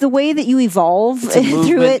the way that you evolve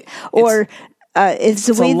through it, or it's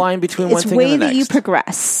the way, a line between one thing and the next. It's the way that you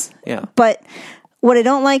progress. Yeah. But what I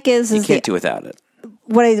don't like is you can't do without it.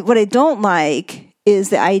 What I don't like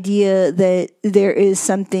is the idea that there is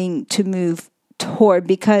something to move toward,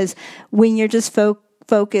 because when you're just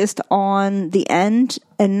focused on the end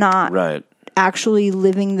and not right. actually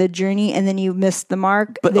living the journey, and then you miss the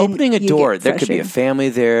mark. But opening a door, there could be a family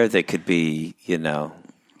there. There could be,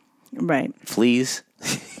 right, fleas.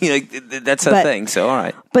 That's a thing. So all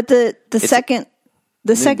right. But the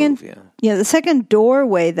second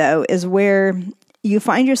doorway though is where you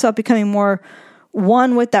find yourself becoming more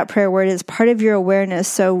one with that prayer word as part of your awareness.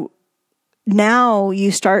 So now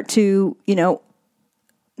you start to,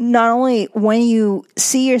 not only when you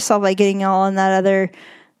see yourself like getting all in that other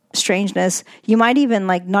strangeness, you might even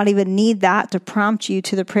like not even need that to prompt you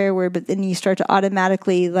to the prayer word, but then you start to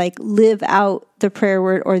automatically like live out the prayer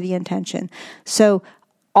word or the intention. So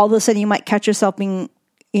all of a sudden you might catch yourself being,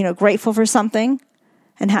 grateful for something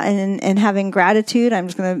and having gratitude. I'm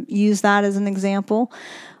just going to use that as an example.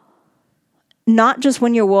 Not just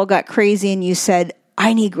when your world got crazy and you said,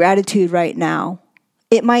 I need gratitude right now.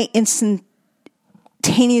 It might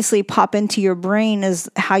instantaneously pop into your brain as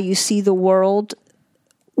how you see the world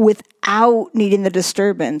without needing the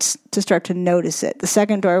disturbance to start to notice it. The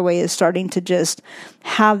second doorway is starting to just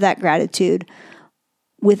have that gratitude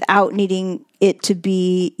without needing it to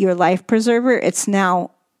be your life preserver. It's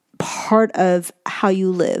now part of how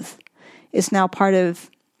you live. It's now part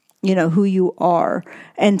of, who you are.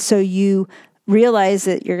 And so you realize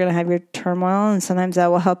that you're going to have your turmoil, and sometimes that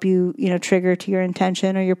will help you, trigger to your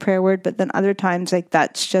intention or your prayer word. But then other times, like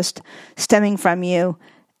that's just stemming from you,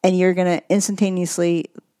 and you're going to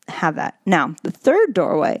instantaneously have that. Now, the third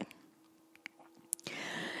doorway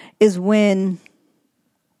is when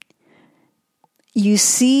you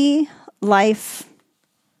see life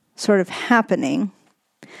sort of happening.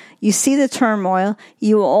 You see the turmoil.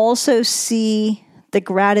 You will also see the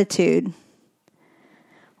gratitude.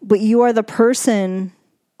 But you are the person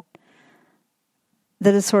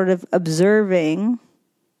that is sort of observing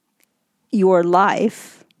your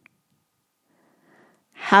life,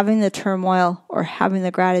 having the turmoil or having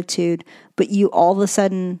the gratitude, but you all of a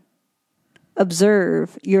sudden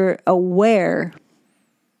observe, you're aware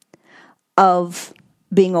of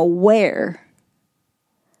being aware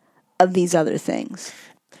of these other things.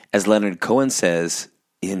 As Leonard Cohen says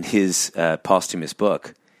in his posthumous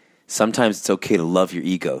book, sometimes it's okay to love your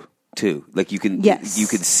ego too. Like you can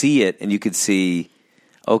see it, and you can see,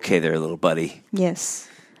 Okay there, little buddy. Yes.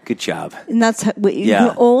 Good job. And that's how, you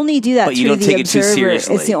can only do that but you through don't the take observer. it too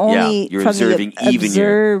seriously. It's the only You're from observing the even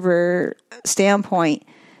observer standpoint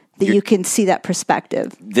that you can see that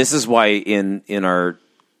perspective. This is why in our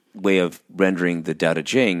way of rendering the Tao Te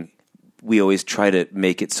Ching, we always try to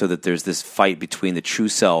make it so that there's this fight between the true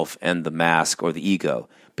self and the mask or the ego.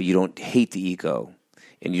 But you don't hate the ego,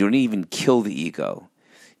 and you don't even kill the ego.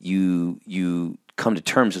 You come to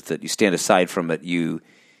terms with it. You stand aside from it. You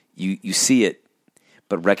see it,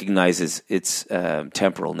 but recognizes its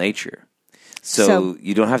temporal nature. So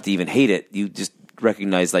you don't have to even hate it. You just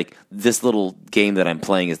recognize, like, this little game that I'm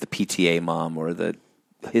playing is the PTA mom or the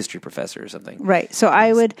history professor or something. Right. So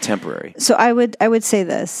I would temporary. So I would say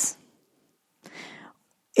this: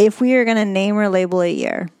 if we are going to name or label a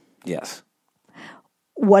year, yes,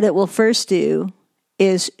 what it will first do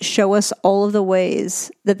is show us all of the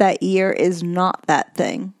ways that year is not that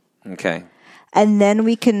thing. Okay. And then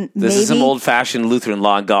we can This is some old-fashioned Lutheran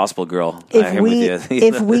law and gospel, girl.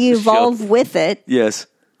 If we evolve with it, yes,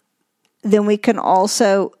 then we can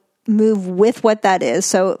also move with what that is.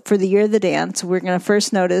 So for the year of the dance, we're going to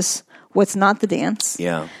first notice what's not the dance.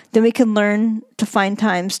 Yeah. Then we can learn to find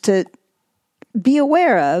times to be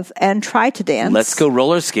aware of and try to dance. Let's go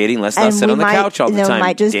roller skating. Let's not sit on the couch all the time.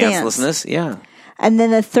 Might just Dancelessness, yeah. And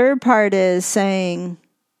then the third part is saying,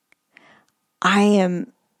 I'm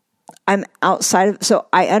outside of, so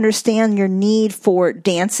I understand your need for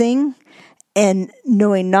dancing and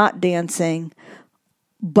knowing not dancing,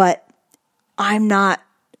 but I'm not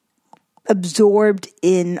absorbed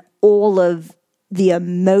in all of the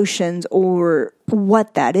emotions or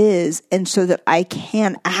what that is. And so that I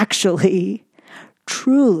can actually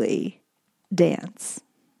truly dance.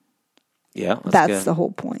 Yeah. That's the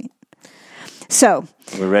whole point. So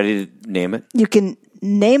we're ready to name it. You can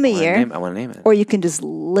name a year. I want to name it. Or you can just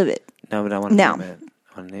live it. No, but I want to name it.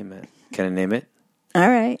 I want to name it. Can I name it? All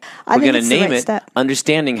right. We're going to name it,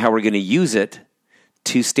 understanding how we're going to use it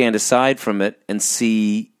to stand aside from it and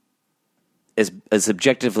see as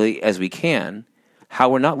objectively as we can how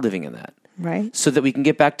we're not living in that. Right. So that we can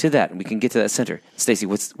get back to that and we can get to that center. Stacey,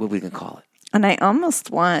 what we can call it? And I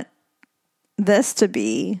almost want this to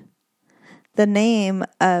be the name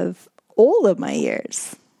of all of my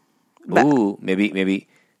years. Ooh, maybe.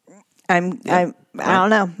 I don't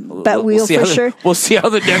know, but we'll for sure. We'll see how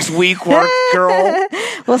the next week works, girl.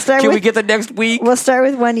 Can we get the next week? We'll start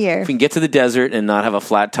with 1 year. If we can get to the desert and not have a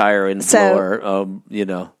flat tire in the floor,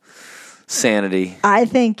 sanity. I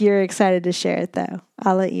think you're excited to share it, though.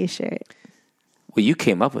 I'll let you share it. Well, you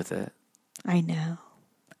came up with it. I know,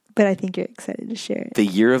 but I think you're excited to share it. The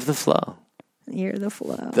year of the flow. The year of the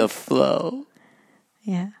flow. The flow.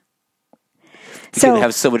 Yeah. We're going to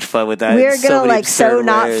have so much fun with that. We're going to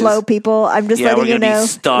not flow people. I'm just letting you know. We're going to be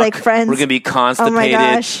stuck. Like friends. We're going to be constipated. Oh my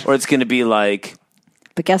gosh. Or it's going to be like.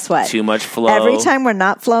 But guess what? Too much flow. Every time we're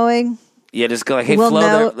not flowing. Yeah, just go like, hey, flow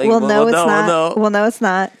there. Like, we'll know it's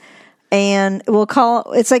not. And we'll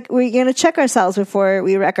call. It's like we're going to check ourselves before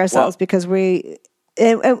we wreck ourselves because we.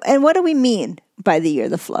 And what do we mean by the year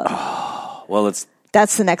of the flow? Oh, well,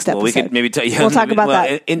 that's the next episode. Well, we could maybe tell you. We'll talk about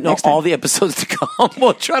that. In all the episodes to come,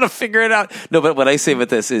 we'll try to figure it out. No, but what I say with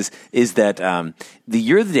this is that the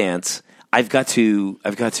year of the dance, I've got to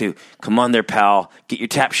come on there, pal, get your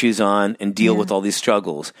tap shoes on and deal with all these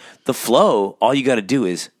struggles. The flow, all you got to do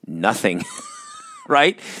is nothing.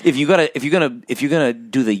 Right? If you're gonna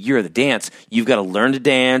do the year of the dance, you've got to learn to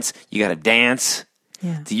dance. You got to dance.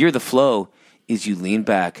 Yeah. The year of the flow is you lean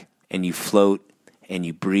back and you float and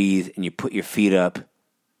you breathe and you put your feet up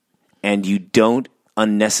and you don't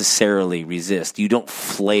unnecessarily resist. You don't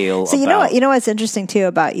flail. So you know what's interesting too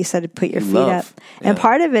about you said to put your feet up, and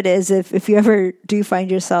part of it is if you ever do find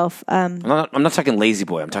yourself. I'm not talking lazy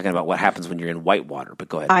boy. I'm talking about what happens when you're in white water. But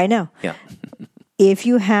go ahead. I know. Yeah. If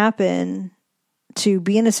you happen to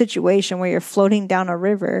be in a situation where you're floating down a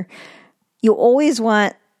river, you always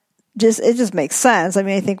want. It just makes sense. I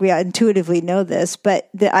mean, I think we intuitively know this, but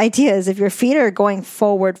the idea is if your feet are going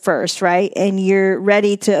forward first, right, and you're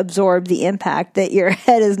ready to absorb the impact, that your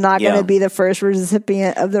head is not going to be the first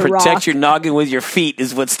recipient of the rock. Protect your noggin with your feet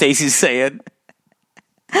is what Stacey's saying.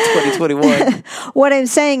 2021. What I'm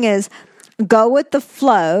saying is go with the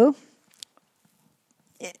flow.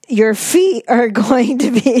 Your feet are going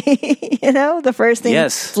to be, the first thing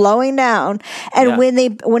flowing down. And when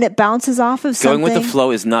it bounces off of something. Going with the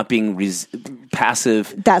flow is not being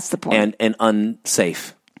passive. That's the point. And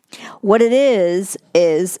unsafe. What it is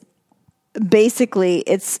basically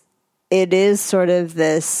it is sort of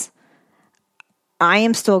this, I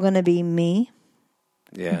am still going to be me.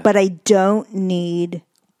 Yeah. But I don't need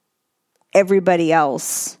everybody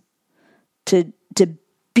else to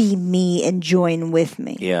be me and join with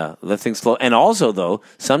me. Yeah, let things flow. And also, though,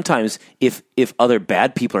 sometimes if other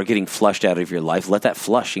bad people are getting flushed out of your life, let that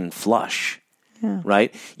flushing flush. Yeah.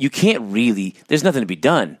 Right? You can't really. There's nothing to be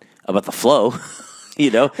done about the flow.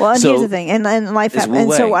 Well, and here's the thing, and life happens.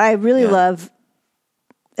 And so I really love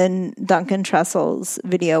in Duncan Trussell's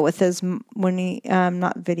video with his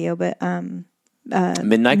not video, but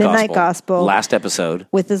Midnight Gospel, last episode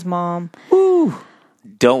with his mom. Woo.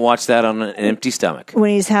 Don't watch that on an empty stomach. When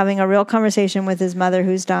he's having a real conversation with his mother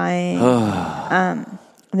who's dying,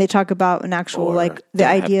 they talk about an actual the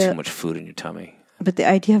idea have too much food in your tummy, but the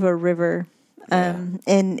idea of a river,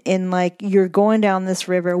 and you're going down this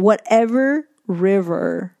river, whatever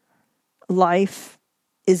river life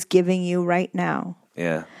is giving you right now.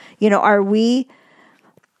 Yeah, are we?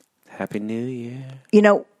 Happy New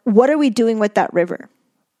Year. What are we doing with that river?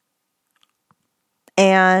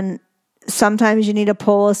 And sometimes you need to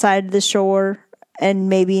pull aside the shore and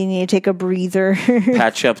maybe you need to take a breather.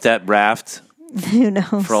 Patch up that raft. Who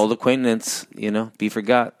knows? For old acquaintance, be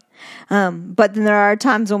forgot. But then there are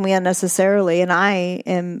times when we unnecessarily, and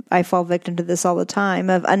I fall victim to this all the time,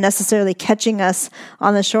 of unnecessarily catching us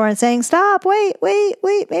on the shore and saying, stop, wait,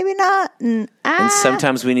 maybe not. And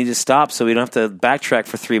sometimes we need to stop so we don't have to backtrack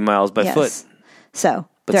for 3 miles by foot. So,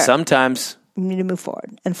 but sometimes you need to move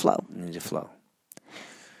forward and flow. You need to flow.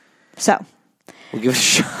 So we'll give it a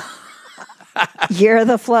shot. Year of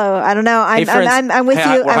the flow. I don't know. I'm with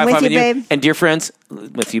you. I'm with you, babe. And dear friends,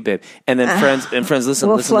 with you, babe. And then friends, listen.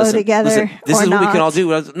 We'll flow together. This is what we can all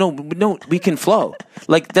do. No, we can flow.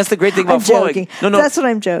 That's the great thing about flowing. No, that's what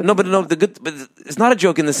I'm joking. No, but but it's not a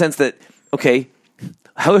joke in the sense that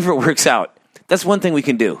however it works out, that's one thing we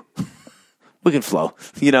can do. We can flow.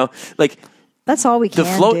 That's all we can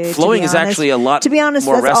do. Flowing is actually a lot. To be honest,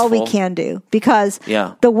 more that's restful. all we can do because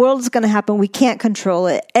the world is going to happen. We can't control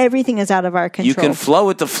it. Everything is out of our control. You can flow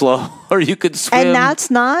with the flow, or you could swim and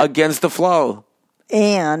that's not against the flow.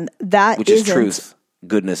 And that which is truth,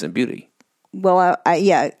 goodness, and beauty. Well,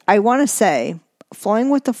 I want to say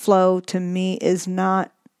flowing with the flow to me is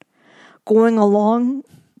not going along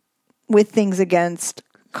with things against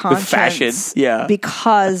conscience. With fashion,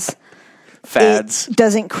 because fads it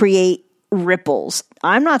doesn't create ripples.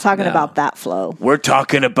 I'm not talking about that flow. We're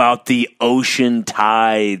talking about the ocean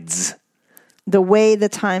tides. The way the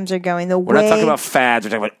times are going. We're not talking about fads.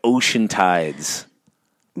 We're talking about ocean tides.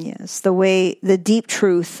 Yes, the deep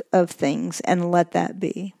truth of things, and let that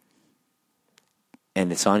be. And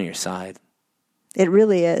it's on your side. It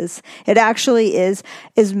really is. It actually is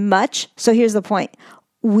as much. So here's the point.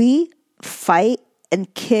 We fight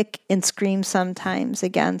and kick and scream sometimes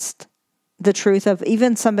against the truth of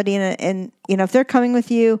even somebody if they're coming with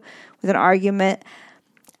you with an argument,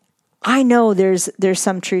 I know there's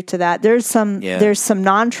some truth to that. There's some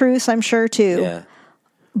non-truths, I'm sure too. Yeah.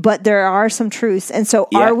 But there are some truths. And so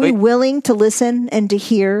are we willing to listen and to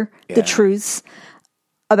hear the truths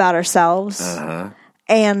about ourselves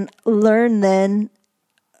and learn then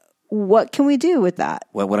what can we do with that?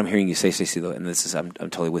 Well, what I'm hearing you say, Stacey, though, and this is I'm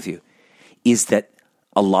totally with you, is that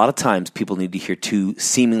a lot of times people need to hear two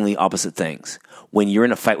seemingly opposite things. When you're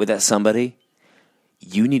in a fight with somebody,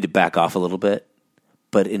 you need to back off a little bit,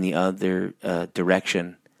 but in the other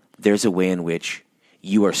direction, there's a way in which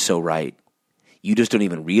you are so right. You just don't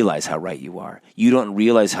even realize how right you are. You don't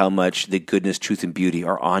realize how much the goodness, truth, and beauty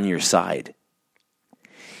are on your side.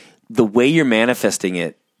 The way you're manifesting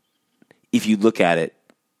it, if you look at it,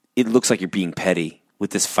 it looks like you're being petty with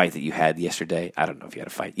this fight that you had yesterday. I don't know if you had a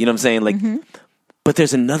fight. You know what I'm saying? But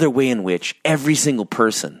there's another way in which every single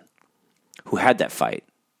person who had that fight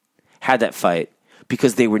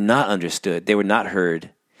because they were not understood, they were not heard.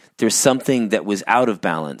 There's something that was out of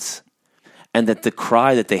balance, and that the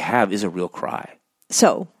cry that they have is a real cry.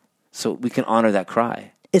 So we can honor that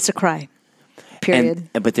cry. It's a cry, period.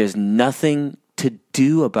 But there's nothing to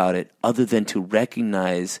do about it other than to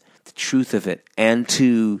recognize the truth of it and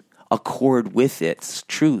to accord with its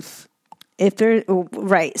truth.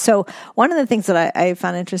 Right. So one of the things that I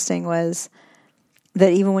found interesting was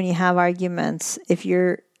that even when you have arguments, if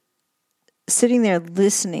you're sitting there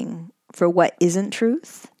listening for what isn't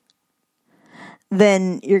truth,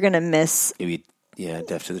 then you're going to miss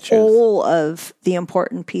deaf to the truth. All of the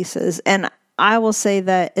important pieces. And I will say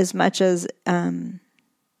that as much as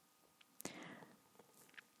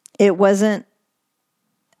it wasn't,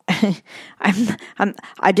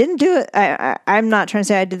 I didn't do it. I'm not trying to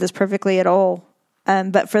say I did this perfectly at all.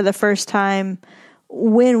 But for the first time,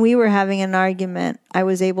 when we were having an argument, I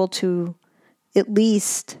was able to, at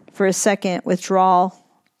least for a second, withdraw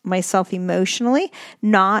myself emotionally,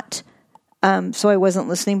 not so I wasn't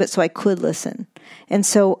listening, but so I could listen. And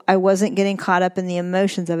so I wasn't getting caught up in the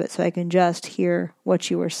emotions of it, so I can just hear what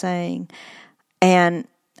you were saying. And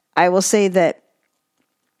I will say that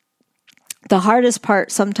the hardest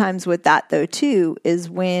part sometimes with that, though, too, is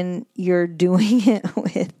when you're doing it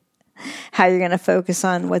with how you're going to focus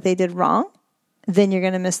on what they did wrong, then you're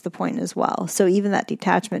going to miss the point as well. So even that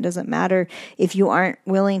detachment doesn't matter if you aren't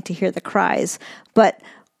willing to hear the cries. But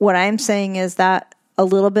what I'm saying is that a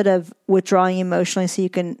little bit of withdrawing emotionally so you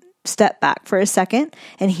can step back for a second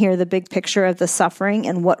and hear the big picture of the suffering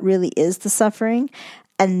and what really is the suffering,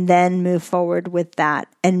 and then move forward with that.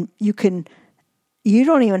 And you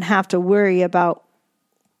don't even have to worry about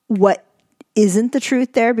what isn't the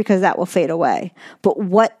truth there, because that will fade away. But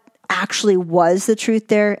what actually was the truth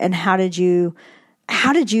there, and how did you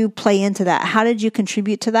play into that? How did you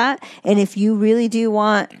contribute to that? And if you really do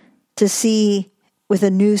want to see with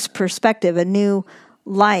a new perspective, a new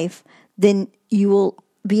life, then you will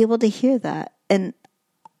be able to hear that and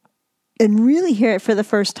really hear it for the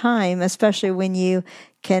first time, especially when you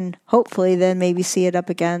can hopefully then maybe see it up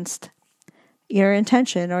against your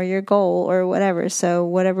intention or your goal or whatever. So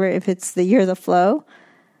whatever, if it's the year of the flow,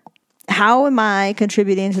 how am I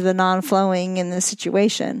contributing to the non-flowing in this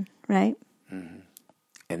situation, right? Mm-hmm.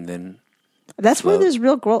 And then that's float. Where there's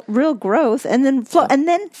real growth, and then flow, and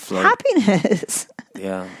then float. Happiness.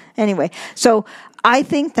 Yeah. Anyway, so I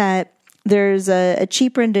think that there's a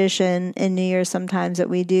cheap rendition in New Year's sometimes that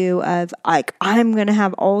we do of like, I'm going to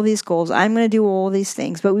have all these goals, I'm going to do all these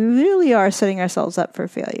things, but we really are setting ourselves up for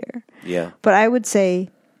failure. Yeah. But I would say,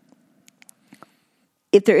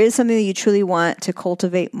 if there is something that you truly want to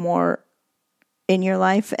cultivate more in your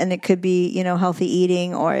life, and it could be, healthy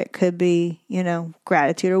eating, or it could be,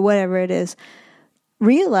 gratitude, or whatever it is,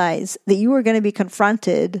 realize that you are going to be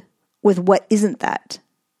confronted with what isn't that.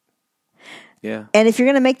 Yeah. And if you're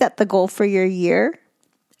going to make that the goal for your year,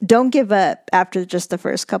 don't give up after just the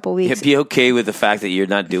first couple weeks. Yeah, be okay with the fact that you're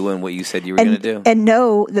not doing what you said you were going to do. And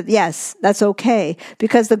know that, yes, that's okay.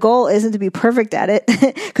 Because the goal isn't to be perfect at it,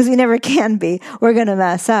 because we never can be. We're going to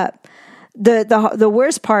mess up. The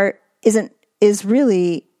worst part is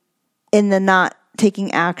really in the not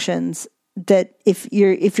taking actions, that if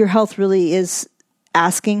your health really is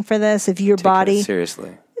asking for this, if your body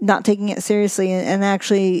seriously, not taking it seriously and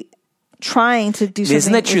actually trying to do something.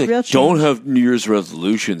 Isn't that true? Real don't have New Year's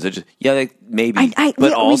resolutions. Maybe.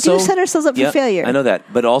 But also, we do set ourselves up for failure. I know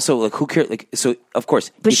that, but also, like, who cares? Like, so of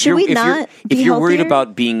course, but should we not? If you're worried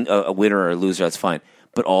about being a winner or a loser, that's fine.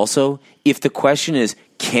 But also, if the question is,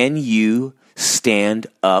 can you stand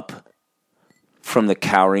up from the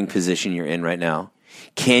cowering position you're in right now?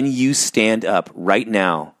 Can you stand up right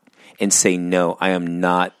now and say, no, I am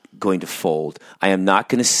not going to fold. I am not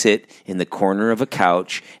going to sit in the corner of a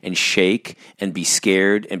couch and shake and be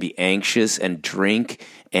scared and be anxious and drink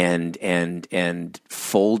and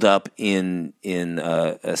fold up in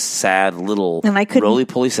a sad little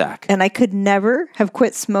roly-poly sack. And I could never have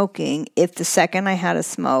quit smoking if the second I had a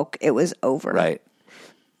smoke, it was over. Right.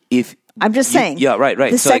 I'm just saying. Yeah, right.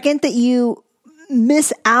 The second that you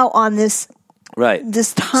miss out on this, right,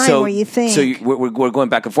 this time where you think. So we're going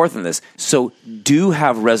back and forth on this. So do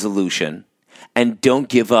have resolution, and don't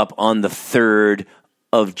give up on the 3rd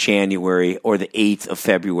of January or the 8th of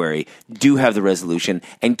February. Do have the resolution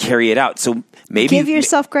and carry it out. So maybe give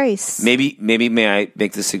yourself grace. Maybe may I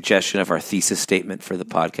make the suggestion of our thesis statement for the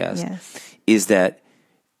podcast? Yes. Is that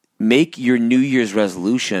make your New Year's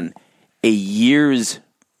resolution a year's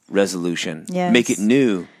resolution. Yes. Make it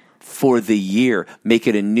new for the year. Make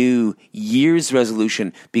it a new year's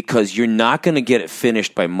resolution, because you're not going to get it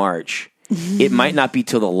finished by March. It might not be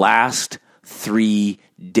till the last 3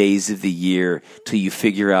 days of the year till you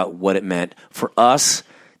figure out what it meant. For us,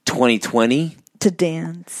 2020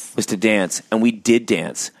 was to dance, and we did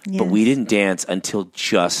dance, but we didn't dance until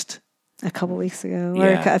just a couple weeks ago, or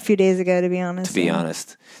a few days ago, to be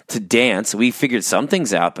honest. To dance, we figured some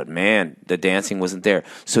things out, but man, the dancing wasn't there.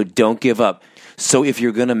 So don't give up. So if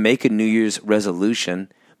you're going to make a New Year's resolution,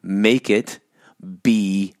 make it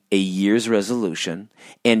be a year's resolution.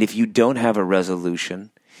 And if you don't have a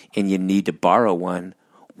resolution and you need to borrow one,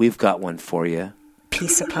 we've got one for you.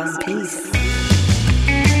 Peace upon peace.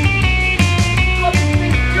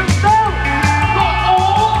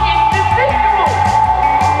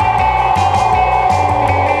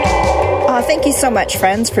 Thank you so much,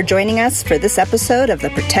 friends, for joining us for this episode of the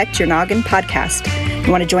Protect Your Noggin podcast.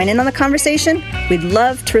 You want to join in on the conversation? We'd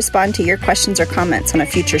love to respond to your questions or comments on a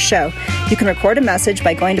future show. You can record a message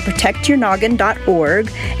by going to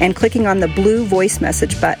protectyournoggin.org and clicking on the blue voice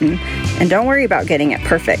message button. And don't worry about getting it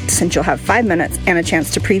perfect, since you'll have 5 minutes and a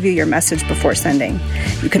chance to preview your message before sending.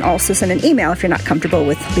 You can also send an email if you're not comfortable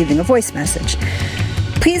with leaving a voice message.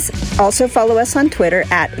 Please also follow us on Twitter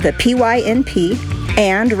at the PYNP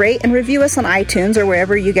and rate and review us on iTunes or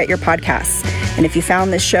wherever you get your podcasts. And if you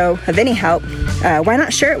found this show of any help, why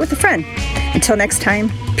not share it with a friend? Until next time,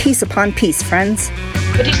 peace upon peace, friends.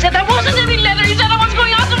 But he said there wasn't any letter. He said I was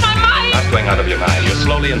going out of my mind. Not going out of your mind. You're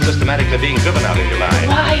slowly and systematically being driven out of your mind.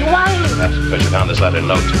 Why? That's because you found this letter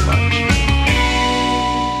note too much.